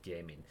 years of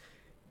gaming.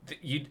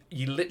 You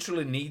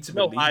literally need to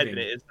believe in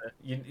it, is there?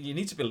 You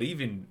need to believe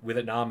in with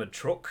an armored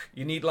truck.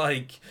 You need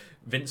like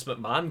Vince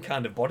McMahon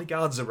kind of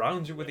bodyguards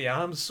around you with the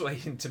arms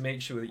swaying to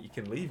make sure that you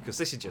can leave, because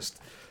this is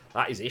just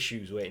that is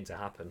issues waiting to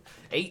happen.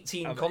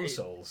 18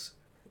 consoles.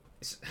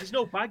 There's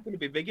no bag going to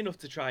be big enough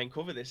to try and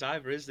cover this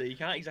either, is there? You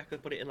can't exactly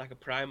put it in like a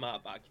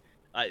Primark bag.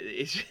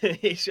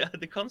 It's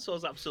the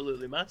console's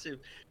absolutely massive.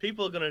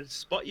 People are going to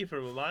spot you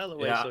from a mile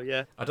away. Yeah, so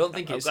yeah, I don't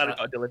think it's. I'm glad I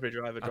got a delivery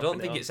driver. I don't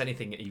think it's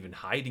anything even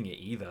hiding it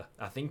either.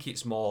 I think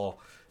it's more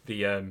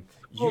the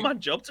man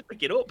job to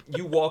pick it up.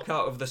 You walk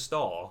out of the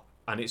store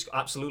and it's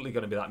absolutely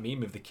going to be that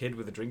meme of the kid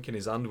with the drink in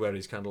his hand where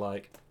he's kind of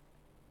like.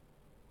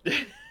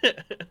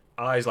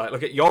 Eyes like,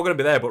 look, you're going to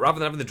be there, but rather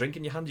than having the drink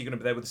in your hand, you're going to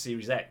be there with the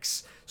Series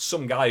X.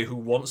 Some guy who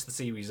wants the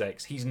Series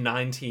X, he's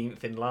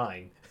 19th in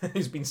line.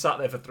 He's been sat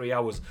there for 3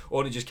 hours,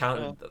 only just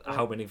counted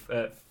how many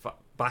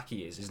back he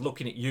is. He's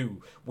looking at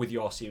you with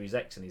your Series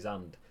X in his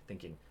hand,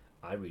 thinking,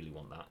 I really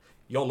want that.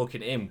 You're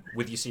looking at him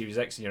with your Series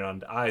X in your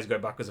hand, eyes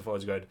going backwards and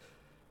forwards, going,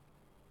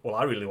 well,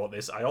 I really want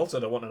this. I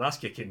also don't want an ass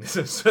kicking. So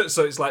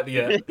it's like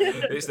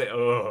it's the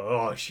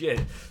oh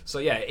shit. So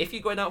yeah, if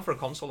you're going out for a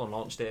console on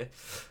launch day,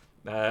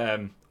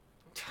 do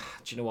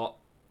you know what?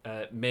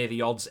 May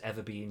the odds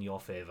ever be in your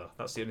favour.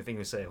 That's the only thing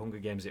we say. Hunger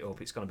Games it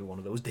up. It's going to be one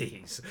of those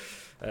days.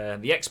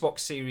 The Xbox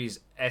Series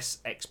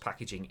SX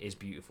packaging is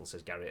beautiful,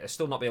 says Gary. I'll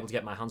still not be able to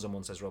get my hands on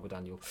one, says Robert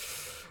Daniel.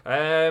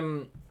 I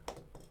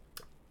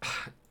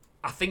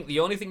think the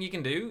only thing you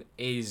can do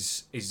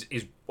is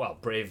well,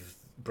 brave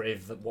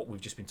what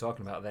we've just been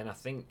talking about. Then I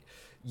think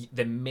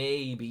there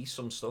may be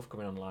some stuff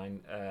coming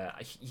online.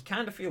 You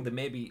kind of feel there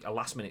may be a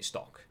last minute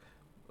stock,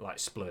 like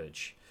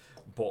splurge.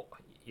 But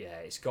yeah,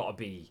 it's got to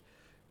be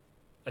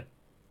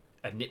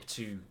a nip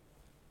to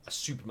a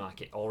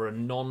supermarket or a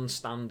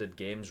non-standard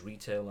games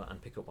retailer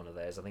and pick up one of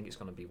theirs. I think it's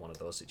going to be one of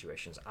those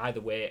situations. Either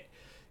way,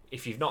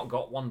 if you've not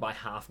got one by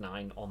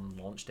 9:30 on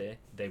launch day,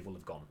 they will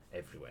have gone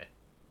everywhere.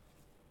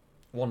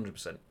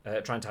 100%.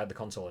 Trying to hide the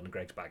console in a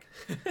Greg's bag.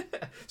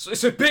 So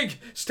it's a big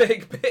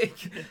steak big.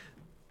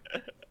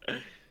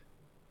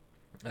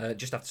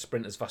 Just have to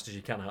sprint as fast as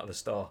you can out of the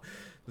store.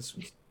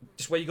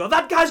 Just where you go,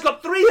 that guy's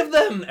got 3 of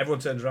them! Everyone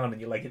turns around and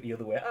you leg it the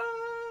other way.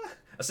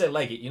 I say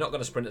leg it, you're not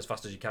going to sprint as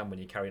fast as you can when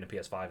you're carrying a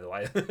PS5 though,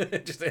 are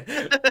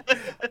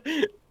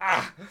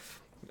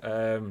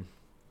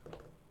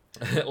you?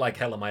 Like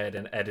hell am I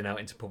heading out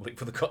into public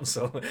for the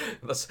console?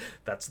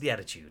 That's the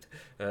attitude.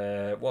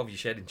 What have you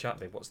shared in chat,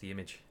 babe? What's the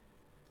image?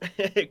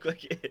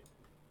 Click it.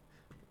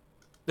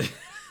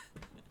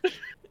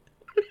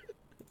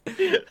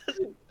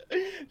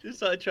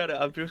 Just like trying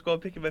to. I'm just going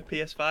picking my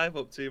PS5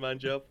 up, 2-man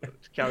job,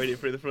 just carrying it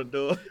through the front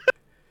door.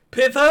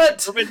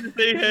 Pivot! Nothing to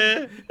see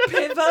here.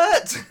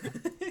 Pivot!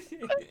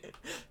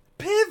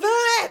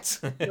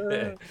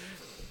 Pivot!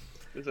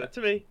 It's like,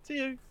 to me, to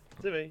you,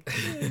 to me.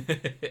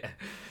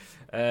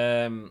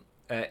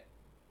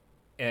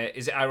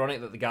 Is it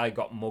ironic that the guy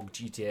got mugged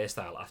GTA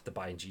style after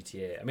buying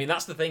GTA? I mean,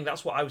 that's the thing.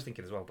 That's what I was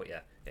thinking as well. But yeah.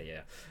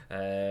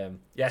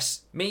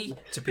 Yes, me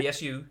to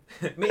PSU.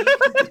 Me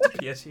to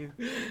PSU.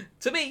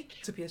 To me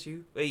to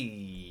PSU.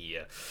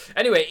 Hey.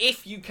 Anyway,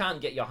 if you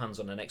can't get your hands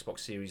on an Xbox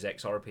Series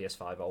X or a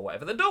PS5 or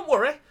whatever, then don't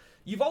worry.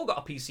 You've all got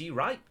a PC,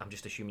 right? I'm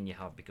just assuming you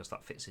have because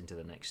that fits into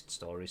the next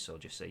story, so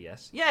just say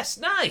yes. Yes,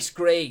 nice,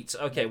 great.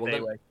 Okay, well,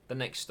 then, the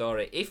next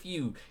story. If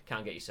you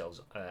can't get yourselves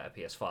a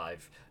PS5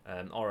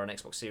 or an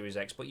Xbox Series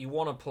X, but you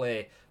want to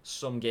play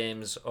some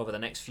games over the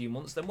next few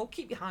months, then we'll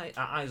keep your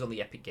eyes on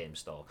the Epic Games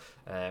Store.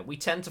 We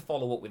tend to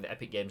follow up with the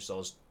Epic Games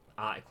Store's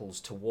articles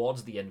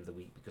towards the end of the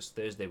week because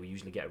Thursday we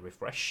usually get a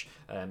refresh,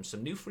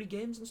 some new free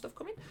games and stuff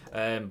coming,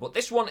 but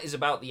this one is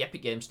about the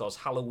Epic Games Store's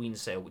Halloween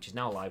sale, which is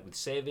now live with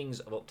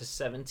savings of up to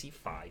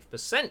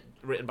 75%.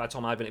 Written by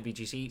Tom Ivan at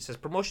VGC. It says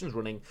promotions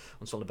running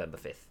until November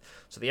 5th.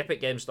 So the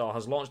Epic Games Store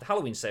has launched a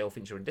Halloween sale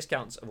featuring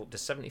discounts of up to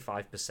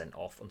 75%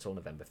 off until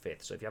November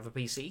 5th. So if you have a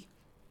PC,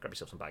 grab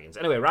yourself some baggins.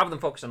 Anyway, rather than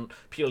focus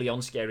purely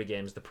on scary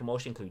games, the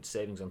promotion includes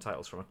savings on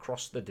titles from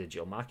across the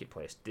digital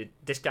marketplace.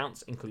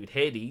 Discounts include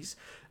Hades,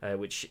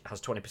 which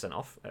has 20%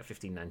 off at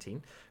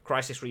 $15.19,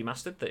 Crisis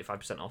Remastered,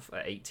 35% off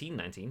at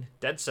 $18.19,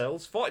 Dead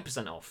Cells,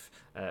 40% off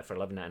for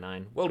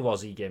 $11.99, World War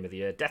Z Game of the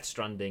Year, Death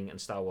Stranding, and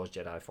Star Wars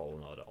Jedi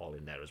Fallen Order all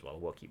in there as well. I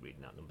won't keep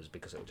reading out numbers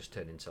because it'll just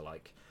turn into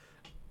like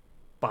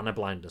banner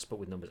blindness, but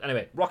with numbers.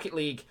 Anyway, Rocket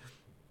League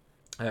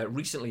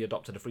recently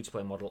adopted a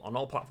free-to-play model on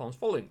all platforms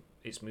following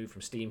its move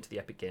from Steam to the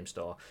Epic Games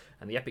Store,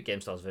 and the Epic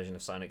Games Store's version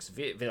of Psyonix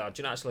VR.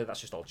 Do you know, actually, that's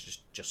just all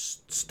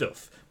just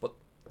stuff. But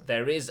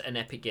there is an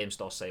Epic Games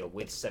Store sale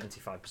with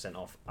 75%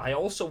 off. I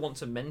also want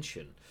to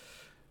mention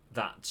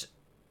that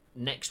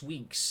next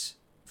week's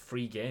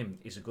free game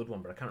is a good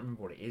one, but I can't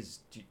remember what it is.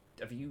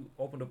 Have you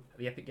opened up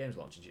the Epic Games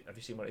launch? Have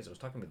you seen what it is? I was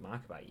talking with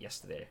Mark about it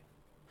yesterday.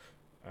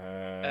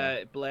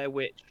 Blair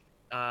Witch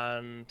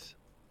and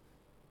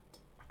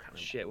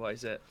shit. What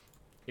is it?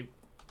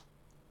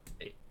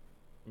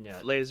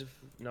 Yeah.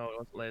 No, it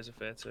wasn't Layers of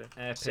Fear 2.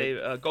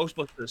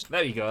 Ghostbusters.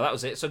 There you go, that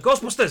was it. So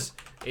Ghostbusters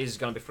is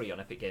going to be free on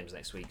Epic Games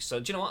next week. So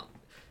do you know what?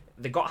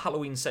 They got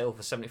Halloween sale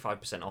for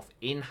 75% off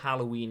in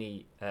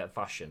Halloween-y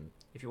fashion.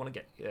 If you want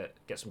to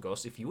get some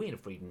ghosts, if you ain't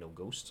afraid of no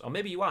ghosts, or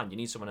maybe you are and you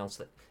need someone else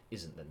that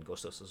isn't, then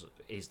Ghostbusters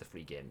is the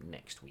free game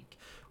next week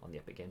on the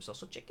Epic Games Store.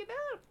 So check it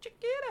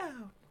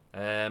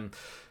out.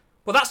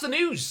 Well, that's the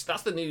news.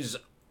 That's the news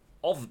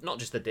of not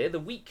just the day, the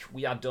week.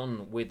 We are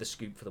done with the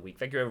scoop for the week.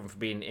 Thank you everyone for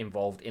being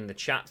involved in the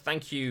chat.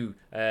 Thank you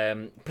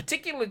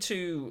particularly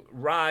to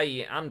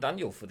Rai and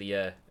Daniel for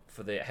the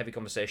heavy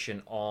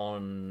conversation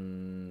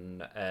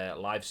on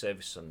live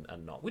service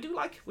and not. We do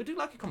like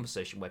a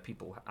conversation where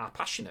people are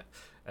passionate.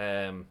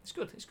 It's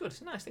good.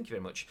 It's nice. Thank you very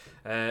much.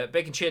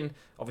 Bacon Chin,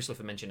 obviously,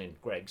 for mentioning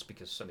Greg's,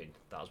 because I mean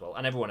that as well,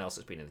 and everyone else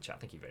that's been in the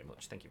chat. Thank you very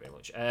much.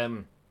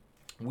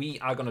 We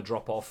are going to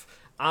drop off,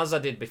 as I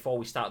did before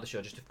we start the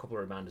show, just a couple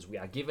of reminders. We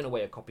are giving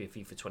away a copy of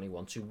FIFA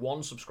 21 to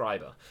one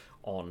subscriber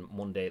on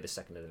Monday, the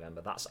 2nd of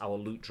November. That's our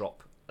loot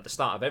drop. At the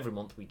start of every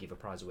month, we give a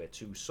prize away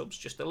to subs.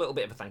 Just a little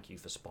bit of a thank you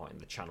for supporting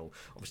the channel.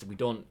 Obviously, we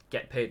don't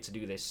get paid to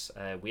do this.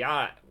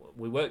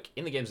 We work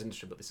in the games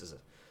industry, but this is a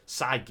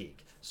side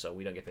gig, so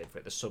we don't get paid for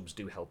it. The subs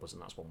do help us,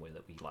 and that's one way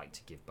that we like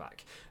to give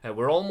back.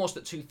 We're almost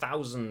at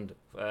 2,000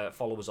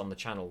 followers on the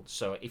channel,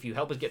 so if you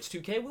help us get to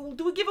 2k, we will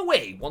do a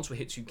giveaway. Once we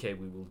hit 2k,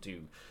 we will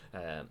do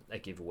a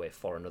giveaway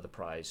for another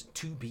prize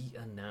to be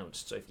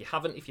announced. So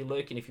if you're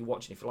lurking, if you're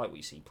watching, if you like what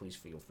you see, please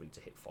feel free to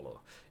hit follow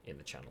in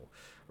the channel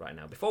right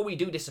now. Before we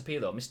do disappear,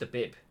 though, Mr.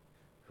 Bibb,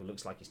 who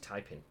looks like he's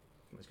typing,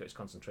 he's got his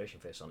concentration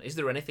face on. Is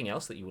there anything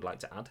else that you would like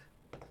to add?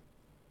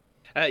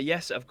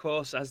 Yes, of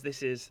course, as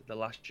this is the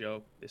last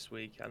show this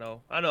week. I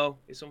know,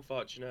 it's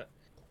unfortunate.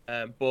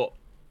 But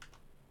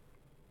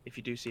if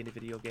you do see any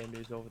video game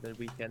news over the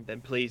weekend,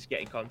 then please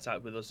get in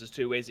contact with us. There's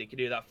two ways that you can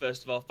do that.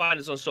 First of all, find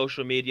us on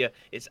social media.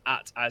 It's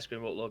at Ice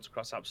Cream Uploads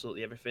across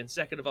absolutely everything.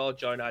 Second of all,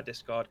 join our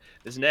Discord.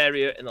 There's an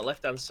area in the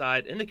left-hand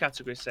side in the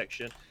category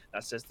section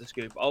that says The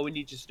Scoop. All we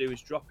need you to do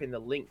is drop in the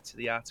link to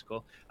the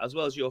article, as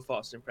well as your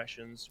thoughts and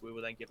impressions. We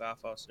will then give our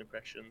thoughts and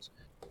impressions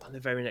on the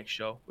very next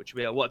show, which will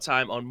be at what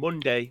time? On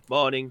Monday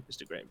morning,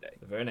 Mr. Graham Day.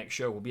 The very next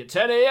show will be at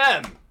 10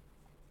 a.m.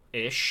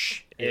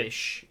 Ish,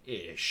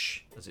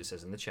 as it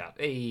says in the chat.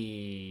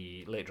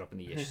 Hey, late drop in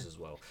the ishes as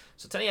well.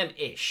 So 10 a.m.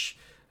 ish.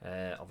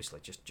 Obviously,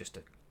 just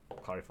a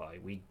clarify,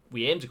 we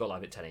aim to go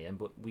live at 10 a.m,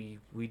 but we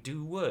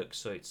do work,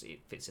 so it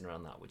fits in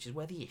around that, which is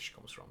where the ish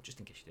comes from, just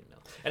in case you didn't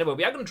know. Anyway,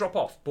 we are going to drop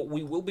off, but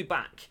we will be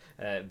back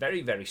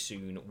very, very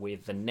soon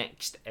with the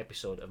next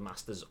episode of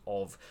Masters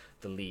of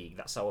the League.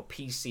 That's our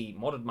PC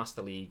modded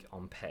Master League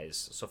on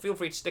PES. So feel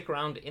free to stick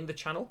around in the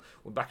channel.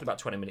 We're back in about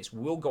 20 minutes.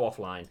 We'll go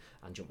offline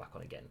and jump back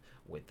on again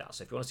with that.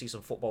 So if you want to see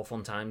some football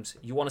fun times,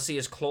 you want to see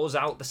us close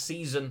out the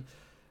season,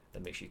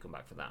 then make sure you come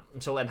back for that.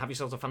 Until then, have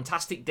yourselves a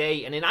fantastic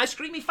day, and in ice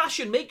creamy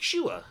fashion, make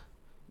sure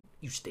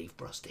you stay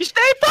frosty. You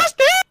stay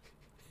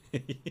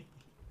frosty!